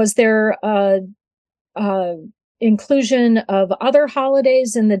 Was there a inclusion of other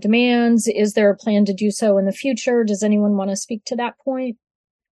holidays in the demands? Is there a plan to do so in the future? Does anyone want to speak to that point?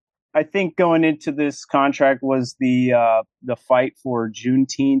 I think going into this contract was the fight for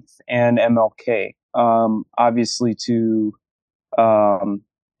Juneteenth and MLK. Obviously to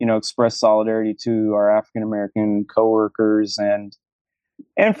express solidarity to our African American coworkers, and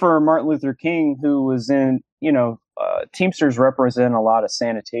for Martin Luther King, who was in Teamsters represent a lot of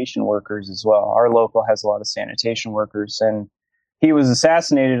sanitation workers as well. Our local has a lot of sanitation workers, and he was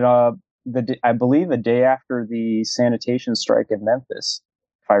assassinated I believe a day after the sanitation strike in Memphis,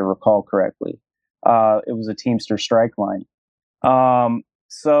 if I recall correctly. It was a Teamster strike line.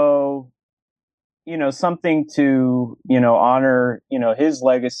 So something to honor his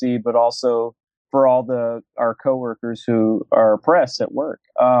legacy, but also for all our coworkers who are oppressed at work.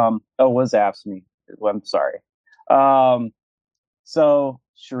 Was AFSCME. I'm sorry. So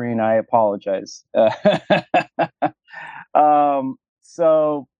Shireen, I apologize.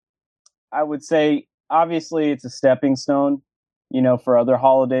 So I would say obviously it's a stepping stone, for other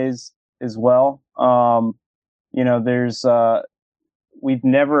holidays as well. There's we've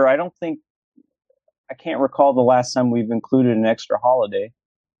never, I can't recall the last time we've included an extra holiday.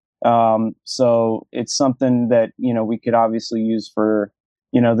 So it's something that, we could obviously use for,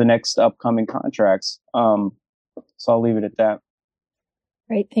 the next upcoming contracts. So I'll leave it at that.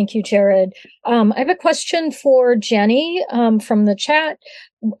 Right. Thank you, Jared. I have a question for Jenny from the chat.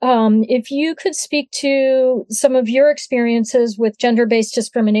 If you could speak to some of your experiences with gender-based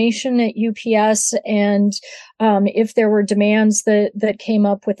discrimination at UPS, and if there were demands that came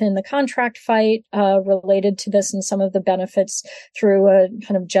up within the contract fight related to this, and some of the benefits through a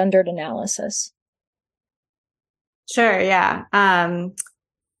kind of gendered analysis. Sure. Yeah.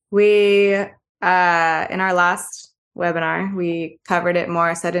 We in our last webinar, we covered it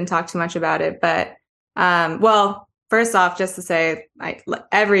more, so I didn't talk too much about it. But first off, just to say,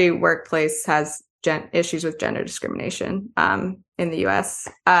 every workplace has issues with gender discrimination in the U.S.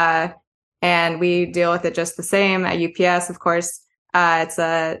 And we deal with it just the same at UPS. Of course, it's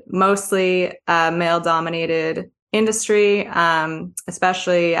a mostly male-dominated industry,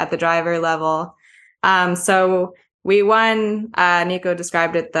 especially at the driver level. So we won. Nico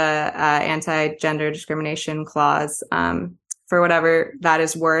described it, the anti-gender discrimination clause, for whatever that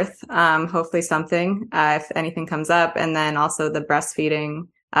is worth. Hopefully something, if anything comes up. And then also the breastfeeding,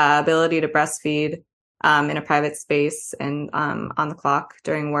 ability to breastfeed in a private space and on the clock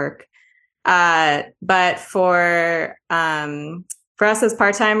during work. But for us as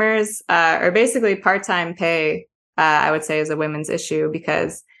part-timers, or basically part-time pay, I would say is a women's issue,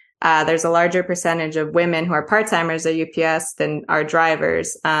 because there's a larger percentage of women who are part-timers at UPS than are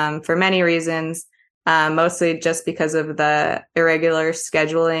drivers, for many reasons, mostly just because of the irregular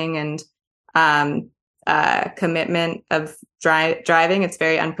scheduling and commitment of driving. It's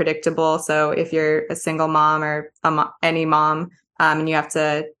very unpredictable. So if you're a single mom or any mom, and you have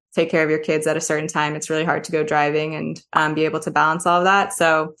to take care of your kids at a certain time, it's really hard to go driving and be able to balance all of that.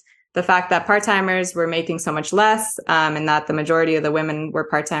 So the fact that part-timers were making so much less, and that the majority of the women were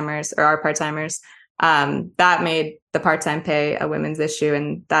part-timers or are part-timers, that made the part-time pay a women's issue.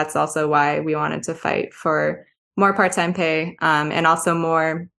 And that's also why we wanted to fight for more part-time pay, and also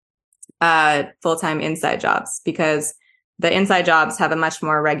more full-time inside jobs, because the inside jobs have a much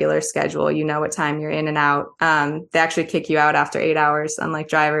more regular schedule. You know what time you're in and out. They actually kick you out after 8 hours, unlike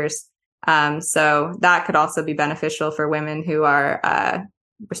drivers. So that could also be beneficial for women who are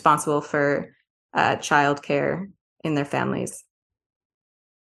responsible for childcare in their families.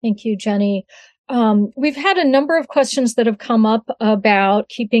 Thank you, Jenny. We've had a number of questions that have come up about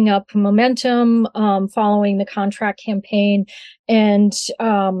keeping up momentum following the contract campaign. And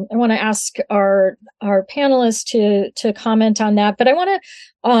I want to ask our panelists to comment on that. But I want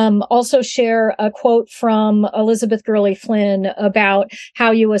to also share a quote from Elizabeth Gurley Flynn about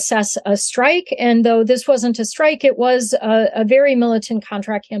how you assess a strike. And though this wasn't a strike, it was a very militant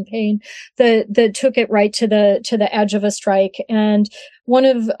contract campaign that took it right to the edge of a strike. And one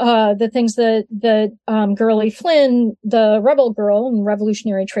of the things that Gurley Flynn, the rebel girl and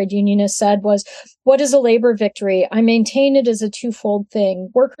revolutionary trade unionist, said was, "What is a labor victory? I maintain it as a twofold thing.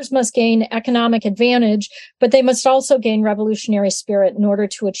 Workers must gain economic advantage, but they must also gain revolutionary spirit in order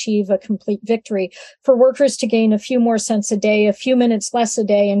to achieve a complete victory. For workers to gain a few more cents a day, a few minutes less a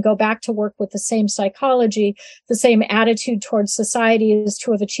day, and go back to work with the same psychology, the same attitude towards society, is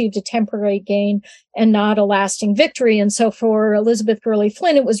to have achieved a temporary gain and not a lasting victory." And so for Elizabeth Gurley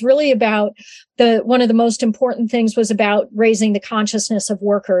Flynn, it was really about one of the most important things was about raising the consciousness of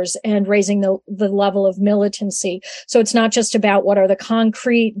workers and raising the level of militancy. So it's not just about what are the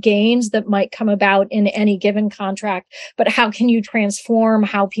concrete gains that might come about in any given contract, but how can you transform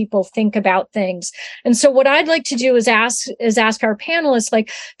how people think about things? And so what I'd like to do is ask our panelists, like,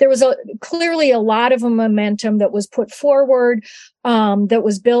 there was clearly a lot of a momentum that was put forward, that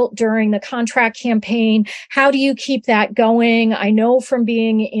was built during the contract campaign. How do you keep that going? I know from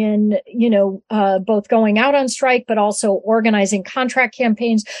being in, both going out on strike, but also organizing contract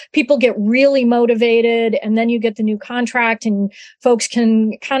campaigns, people get really motivated, and then you get the new contract and folks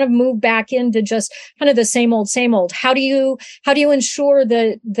can kind of move back into just kind of the same old, same old. How do you ensure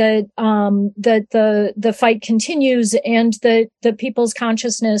that the fight continues and that the people's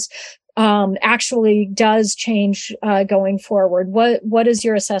consciousness actually does change going forward? What is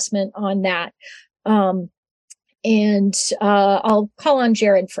your assessment on that? And I'll call on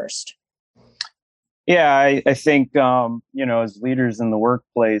Jared first. Yeah, I think as leaders in the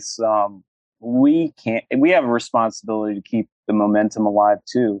workplace, we have a responsibility to keep the momentum alive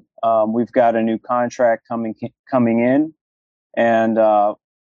too. We've got a new contract coming in, and I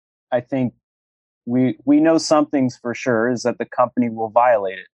think we know something's for sure, is that the company will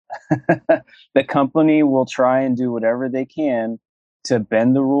violate it. The company will try and do whatever they can to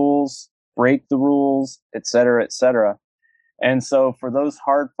bend the rules, break the rules, et cetera, et cetera. And so for those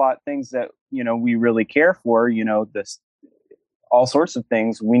hard fought things that, we really care for, all sorts of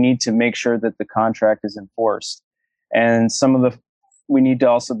things, we need to make sure that the contract is enforced. And we need to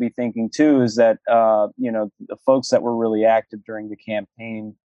also be thinking too, is that, the folks that were really active during the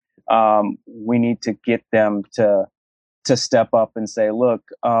campaign, we need to get them to step up and say, look,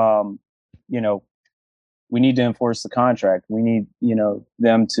 we need to enforce the contract. We need,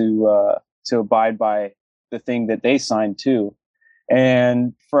 them to abide by the thing that they signed too.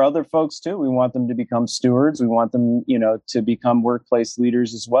 And for other folks too, we want them to become stewards. We want them, to become workplace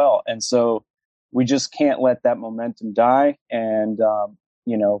leaders as well. And so we just can't let that momentum die and,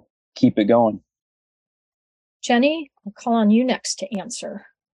 keep it going. Jenny, I'll call on you next to answer.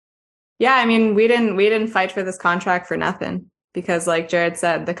 Yeah, I mean, we didn't fight for this contract for nothing, because like Jared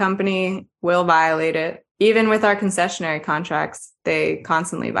said, the company will violate it. Even with our concessionary contracts, they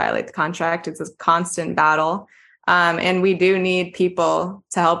constantly violate the contract. It's a constant battle. And we do need people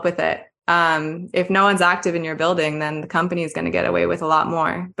to help with it. if no one's active in your building, then the company is going to get away with a lot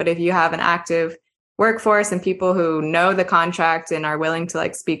more. But if you have an active workforce and people who know the contract and are willing to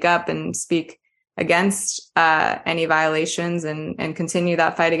like speak up and speak against any violations and continue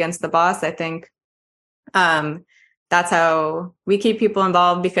that fight against the boss, I think that's how we keep people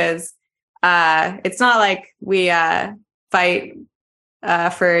involved, because it's not like we fight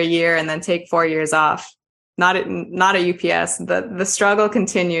for a year and then take 4 years off. Not at UPS. The struggle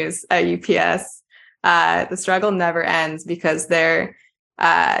continues at UPS. The struggle never ends, because their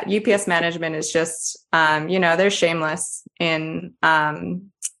UPS management is just, they're shameless in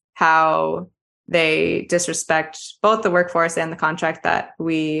how they disrespect both the workforce and the contract that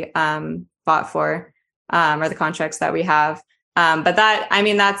we fought for, or the contracts that we have. But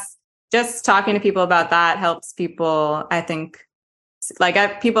that's just talking to people about that helps people, I think,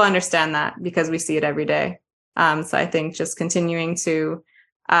 people understand that because we see it every day. So I think just continuing to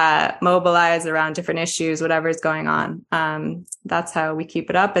mobilize around different issues, whatever is going on, that's how we keep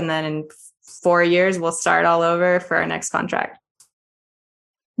it up. And then in 4 years, we'll start all over for our next contract.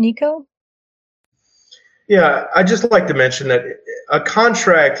 Nico? Yeah, I'd just like to mention that a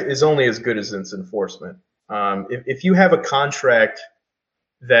contract is only as good as its enforcement. If you have a contract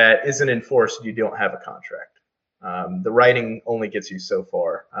that isn't enforced, you don't have a contract. The writing only gets you so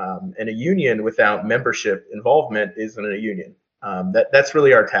far. And a union without membership involvement isn't a union. That's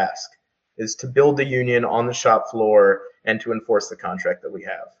really our task, is to build the union on the shop floor and to enforce the contract that we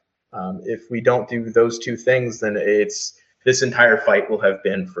have. If we don't do those two things, then this entire fight will have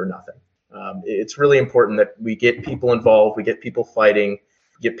been for nothing. It's really important that we get people involved, we get people fighting,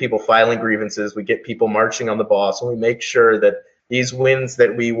 get people filing grievances, we get people marching on the boss, and we make sure that these wins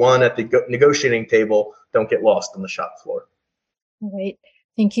that we won at the negotiating table don't get lost on the shop floor. All right.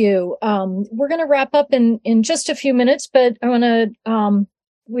 Thank you. We're going to wrap up in just a few minutes, but I want to,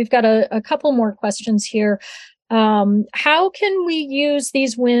 we've got a couple more questions here. How can we use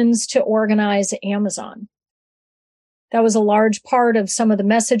these wins to organize Amazon? That was a large part of some of the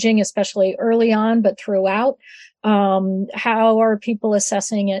messaging, especially early on, but throughout. How are people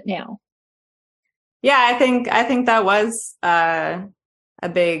assessing it now? Yeah, I think that was a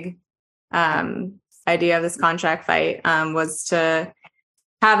big idea of this contract fight, was to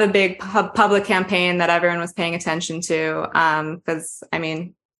have a big public campaign that everyone was paying attention to. Because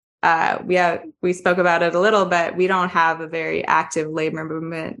we spoke about it a little, but we don't have a very active labor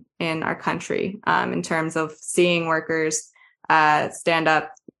movement in our country in terms of seeing workers stand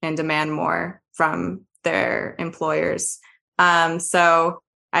up and demand more from their employers. So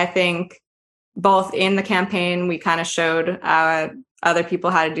I think both in the campaign, we kind of showed other people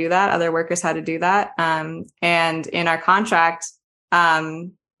how to do that, other workers how to do that. And in our contract,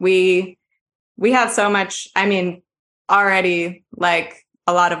 we have so much, already like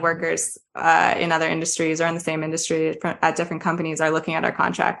a lot of workers in other industries or in the same industry at different companies are looking at our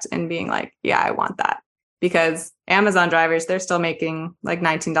contract and being like, yeah, I want that. Because Amazon drivers, they're still making like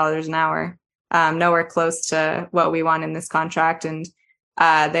 $19 an hour, nowhere close to what we want in this contract. And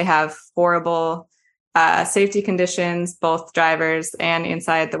they have horrible safety conditions, both drivers and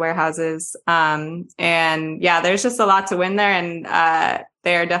inside the warehouses. And yeah, there's just a lot to win there. And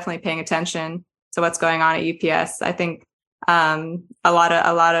they're definitely paying attention to what's going on at UPS. I think a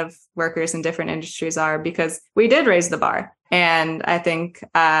lot of workers in different industries are, because we did raise the bar. And I think,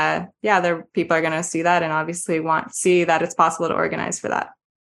 people are going to see that and obviously see that it's possible to organize for that.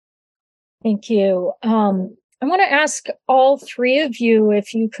 Thank you. I want to ask all three of you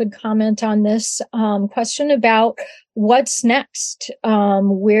if you could comment on this question about what's next.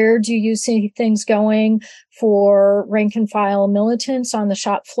 Where do you see things going for rank and file militants on the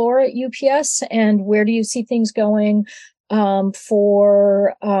shop floor at UPS? And where do you see things going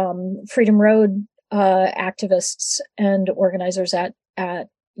for Freedom Road activists and organizers at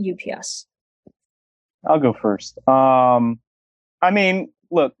UPS? I'll go first.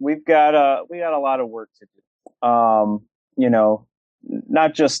 Look, we got a lot of work to do.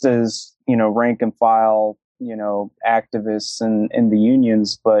 Not just as, rank and file, activists and the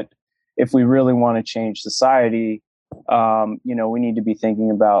unions, but if we really want to change society, we need to be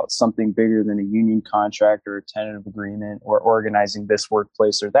thinking about something bigger than a union contract or a tentative agreement or organizing this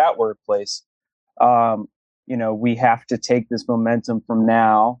workplace or that workplace. We have to take this momentum from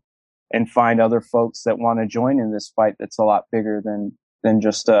now and find other folks that want to join in this fight that's a lot bigger than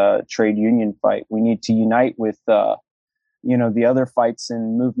just a trade union fight. We need to unite with, the other fights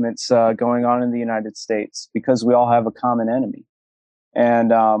and movements going on in the United States, because we all have a common enemy.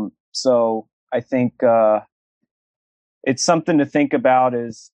 And so I think it's something to think about.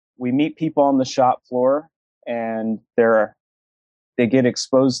 Is we meet people on the shop floor and they're they get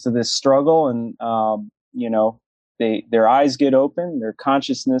exposed to this struggle, and their eyes get open, their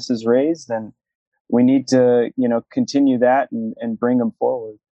consciousness is raised, and we need to continue that and bring them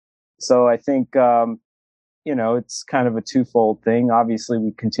forward. So I think it's kind of a twofold thing. Obviously,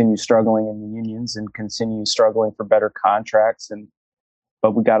 we continue struggling in the unions and continue struggling for better contracts,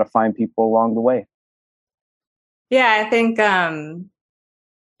 but we got to find people along the way. Yeah, I think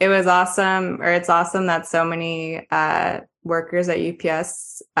it was awesome, or it's awesome that so many workers at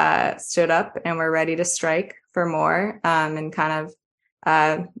UPS stood up and were ready to strike for more, and kind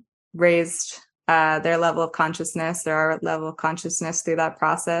of raised their level of consciousness, their level of consciousness through that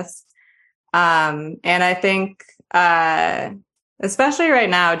process. And I think, especially right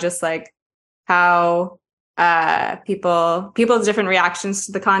now, just like how people's different reactions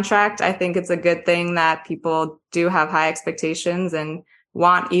to the contract, I think it's a good thing that people do have high expectations and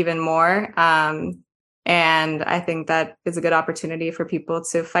want even more. And I think that is a good opportunity for people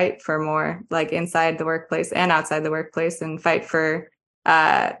to fight for more, like inside the workplace and outside the workplace, and fight for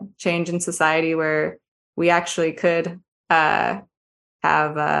change in society where we actually could have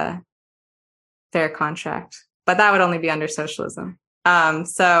a fair contract. But that would only be under socialism.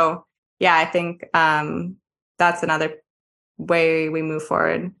 So yeah, I think that's another way we move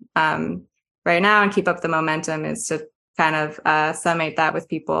forward right now and keep up the momentum, is to kind of summate that with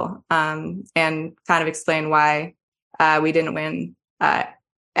people, and kind of explain why we didn't win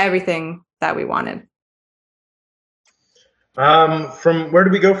everything that we wanted. From where do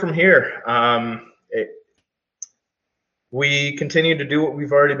we go from here? We continue to do what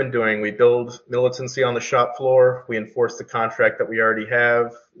we've already been doing. We build militancy on the shop floor. We enforce the contract that we already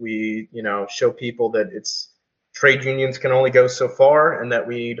have. We, show people that trade unions can only go so far, and that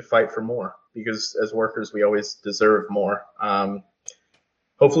we need to fight for more, because as workers, we always deserve more.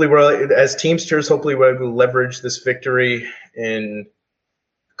 Hopefully, as Teamsters, hopefully we're able to leverage this victory in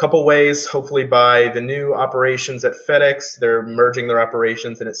couple ways. Hopefully by the new operations at FedEx, they're merging their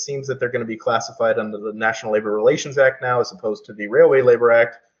operations, and it seems that they're going to be classified under the National Labor Relations Act now, as opposed to the Railway Labor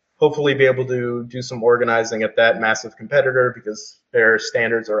Act. Hopefully be able to do some organizing at that massive competitor, because their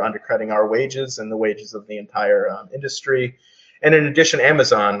standards are undercutting our wages and the wages of the entire industry. And in addition,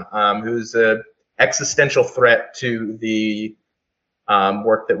 Amazon, who's an existential threat to the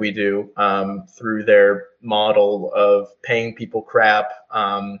work that we do through their model of paying people crap,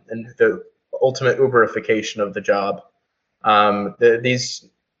 and the ultimate Uberification of the job. These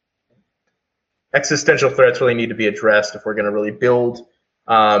existential threats really need to be addressed if we're going to really build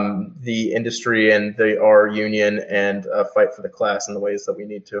the industry and our union and fight for the class in the ways that we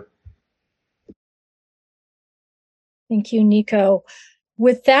need to. Thank you, Nico.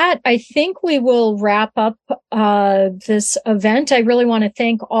 With that, I think we will wrap up this event. I really want to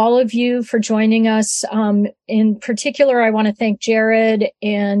thank all of you for joining us. In particular, I want to thank Jared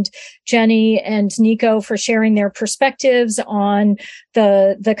and Jenny and Nico for sharing their perspectives on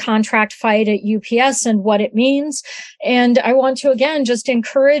the contract fight at UPS and what it means. And I want to again just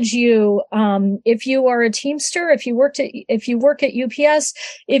encourage you, if you are a Teamster, if you work at UPS,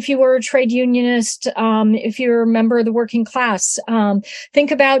 if you were a trade unionist, if you're a member of the working class,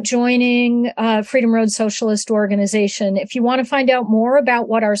 think about joining Freedom Road Socialist Organization. If you want to find out more about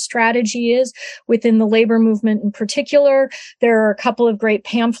what our strategy is within the labor movement in particular, there are a couple of great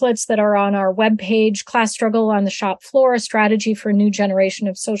pamphlets that are on our webpage: Class Struggle on the Shop Floor, a strategy for a new generation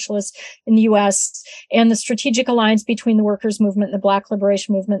of socialists in the U.S., and the strategic alliance between the workers' movement and the Black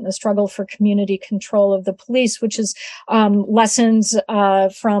liberation movement and the struggle for community control of the police, which is lessons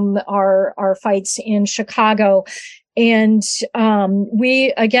from our fights in Chicago. And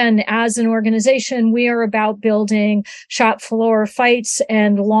we, again, as an organization, we are about building shop floor fights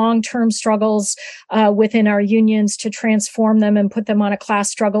and long-term struggles within our unions to transform them and put them on a class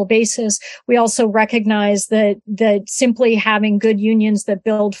struggle basis. We also recognize that simply having good unions that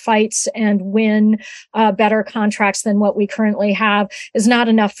build fights and win better contracts than what we currently have is not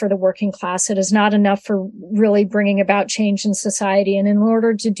enough for the working class. It is not enough for really bringing about change in society. And in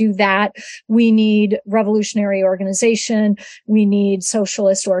order to do that, we need revolutionary organization. We need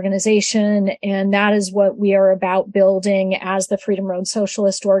socialist organization. And that is what we are about building as the Freedom Road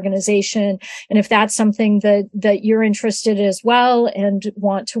Socialist Organization. And if that's something that you're interested in as well and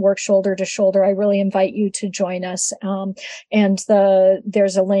want to work shoulder to shoulder, I really invite you to join us. And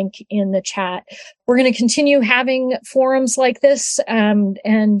there's a link in the chat. We're going to continue having forums like this, and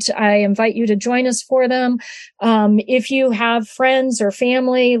I invite you to join us for them. If you have friends or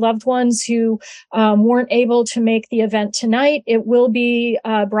family, loved ones who weren't able to make the event tonight, it will be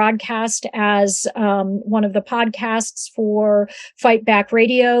broadcast as one of the podcasts for Fight Back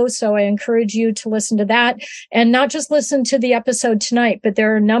Radio. So I encourage you to listen to that, and not just listen to the episode tonight, but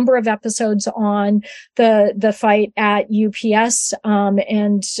there are a number of episodes on the fight at UPS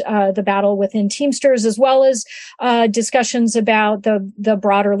and the battle within Teamsters, as well as discussions about the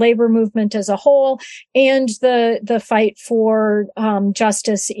broader labor movement as a whole, and the fight for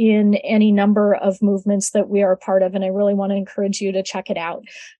justice in any number of movements that we are a part of. And I really want to encourage you to check it out.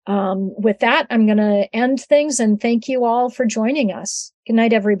 With that, I'm going to end things, and thank you all for joining us. Good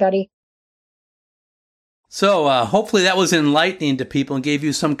night, everybody. So hopefully that was enlightening to people and gave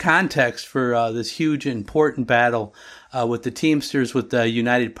you some context for this huge, important battle with the Teamsters, with the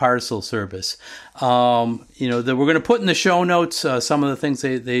United Parcel Service. That we're going to put in the show notes some of the things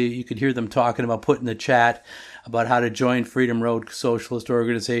you could hear them talking about, put in the chat about how to join Freedom Road Socialist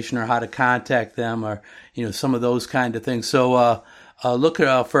Organization, or how to contact them, or some of those kind of things. So look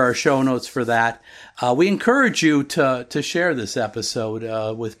for our show notes for that. We encourage you to share this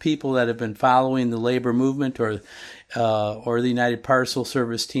episode with people that have been following the labor movement or the United Parcel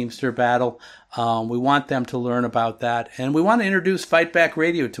Service Teamster battle. We want them to learn about that, and we want to introduce Fight Back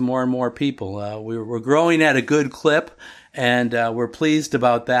Radio to more and more people. We're growing at a good clip, and we're pleased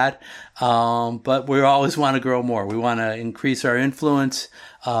about that. But we always want to grow more. We want to increase our influence,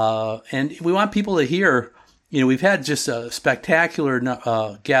 and we want people to hear. We've had just a spectacular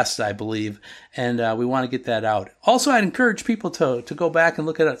guests, I believe, and we want to get that out. Also, I'd encourage people to go back and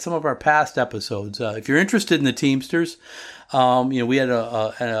look at some of our past episodes. If you're interested in the Teamsters, we had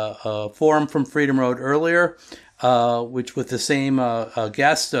a forum from Freedom Road earlier, which with the same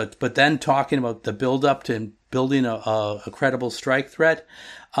guest, but then talking about the build-up to building a credible strike threat.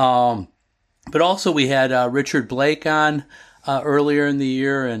 But also we had Richard Blake on earlier in the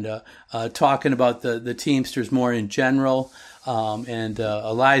year, and talking about the Teamsters more in general, and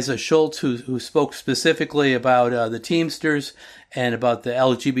Eliza Schultz, who spoke specifically about the Teamsters and about the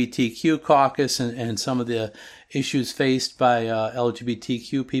LGBTQ caucus and some of the issues faced by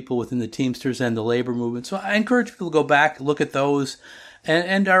LGBTQ people within the Teamsters and the labor movement. So I encourage people to go back, look at those,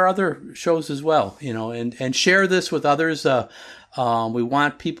 and our other shows as well, and share this with others. We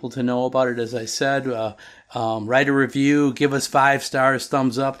want people to know about it, as I said. Write a review, give us 5 stars,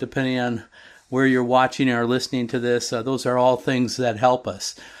 thumbs up, depending on where you're watching or listening to this. Those are all things that help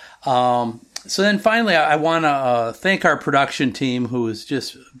us. So then finally, I want to thank our production team, who has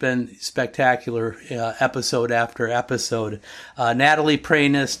just been spectacular episode after episode. Natalie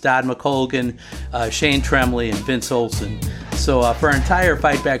Pranis, Dodd McColgan, Shane Tremley, and Vince Olson. So for our entire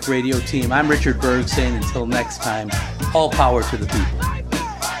Fight Back Radio team, I'm Richard Berg saying until next time, all power to the people.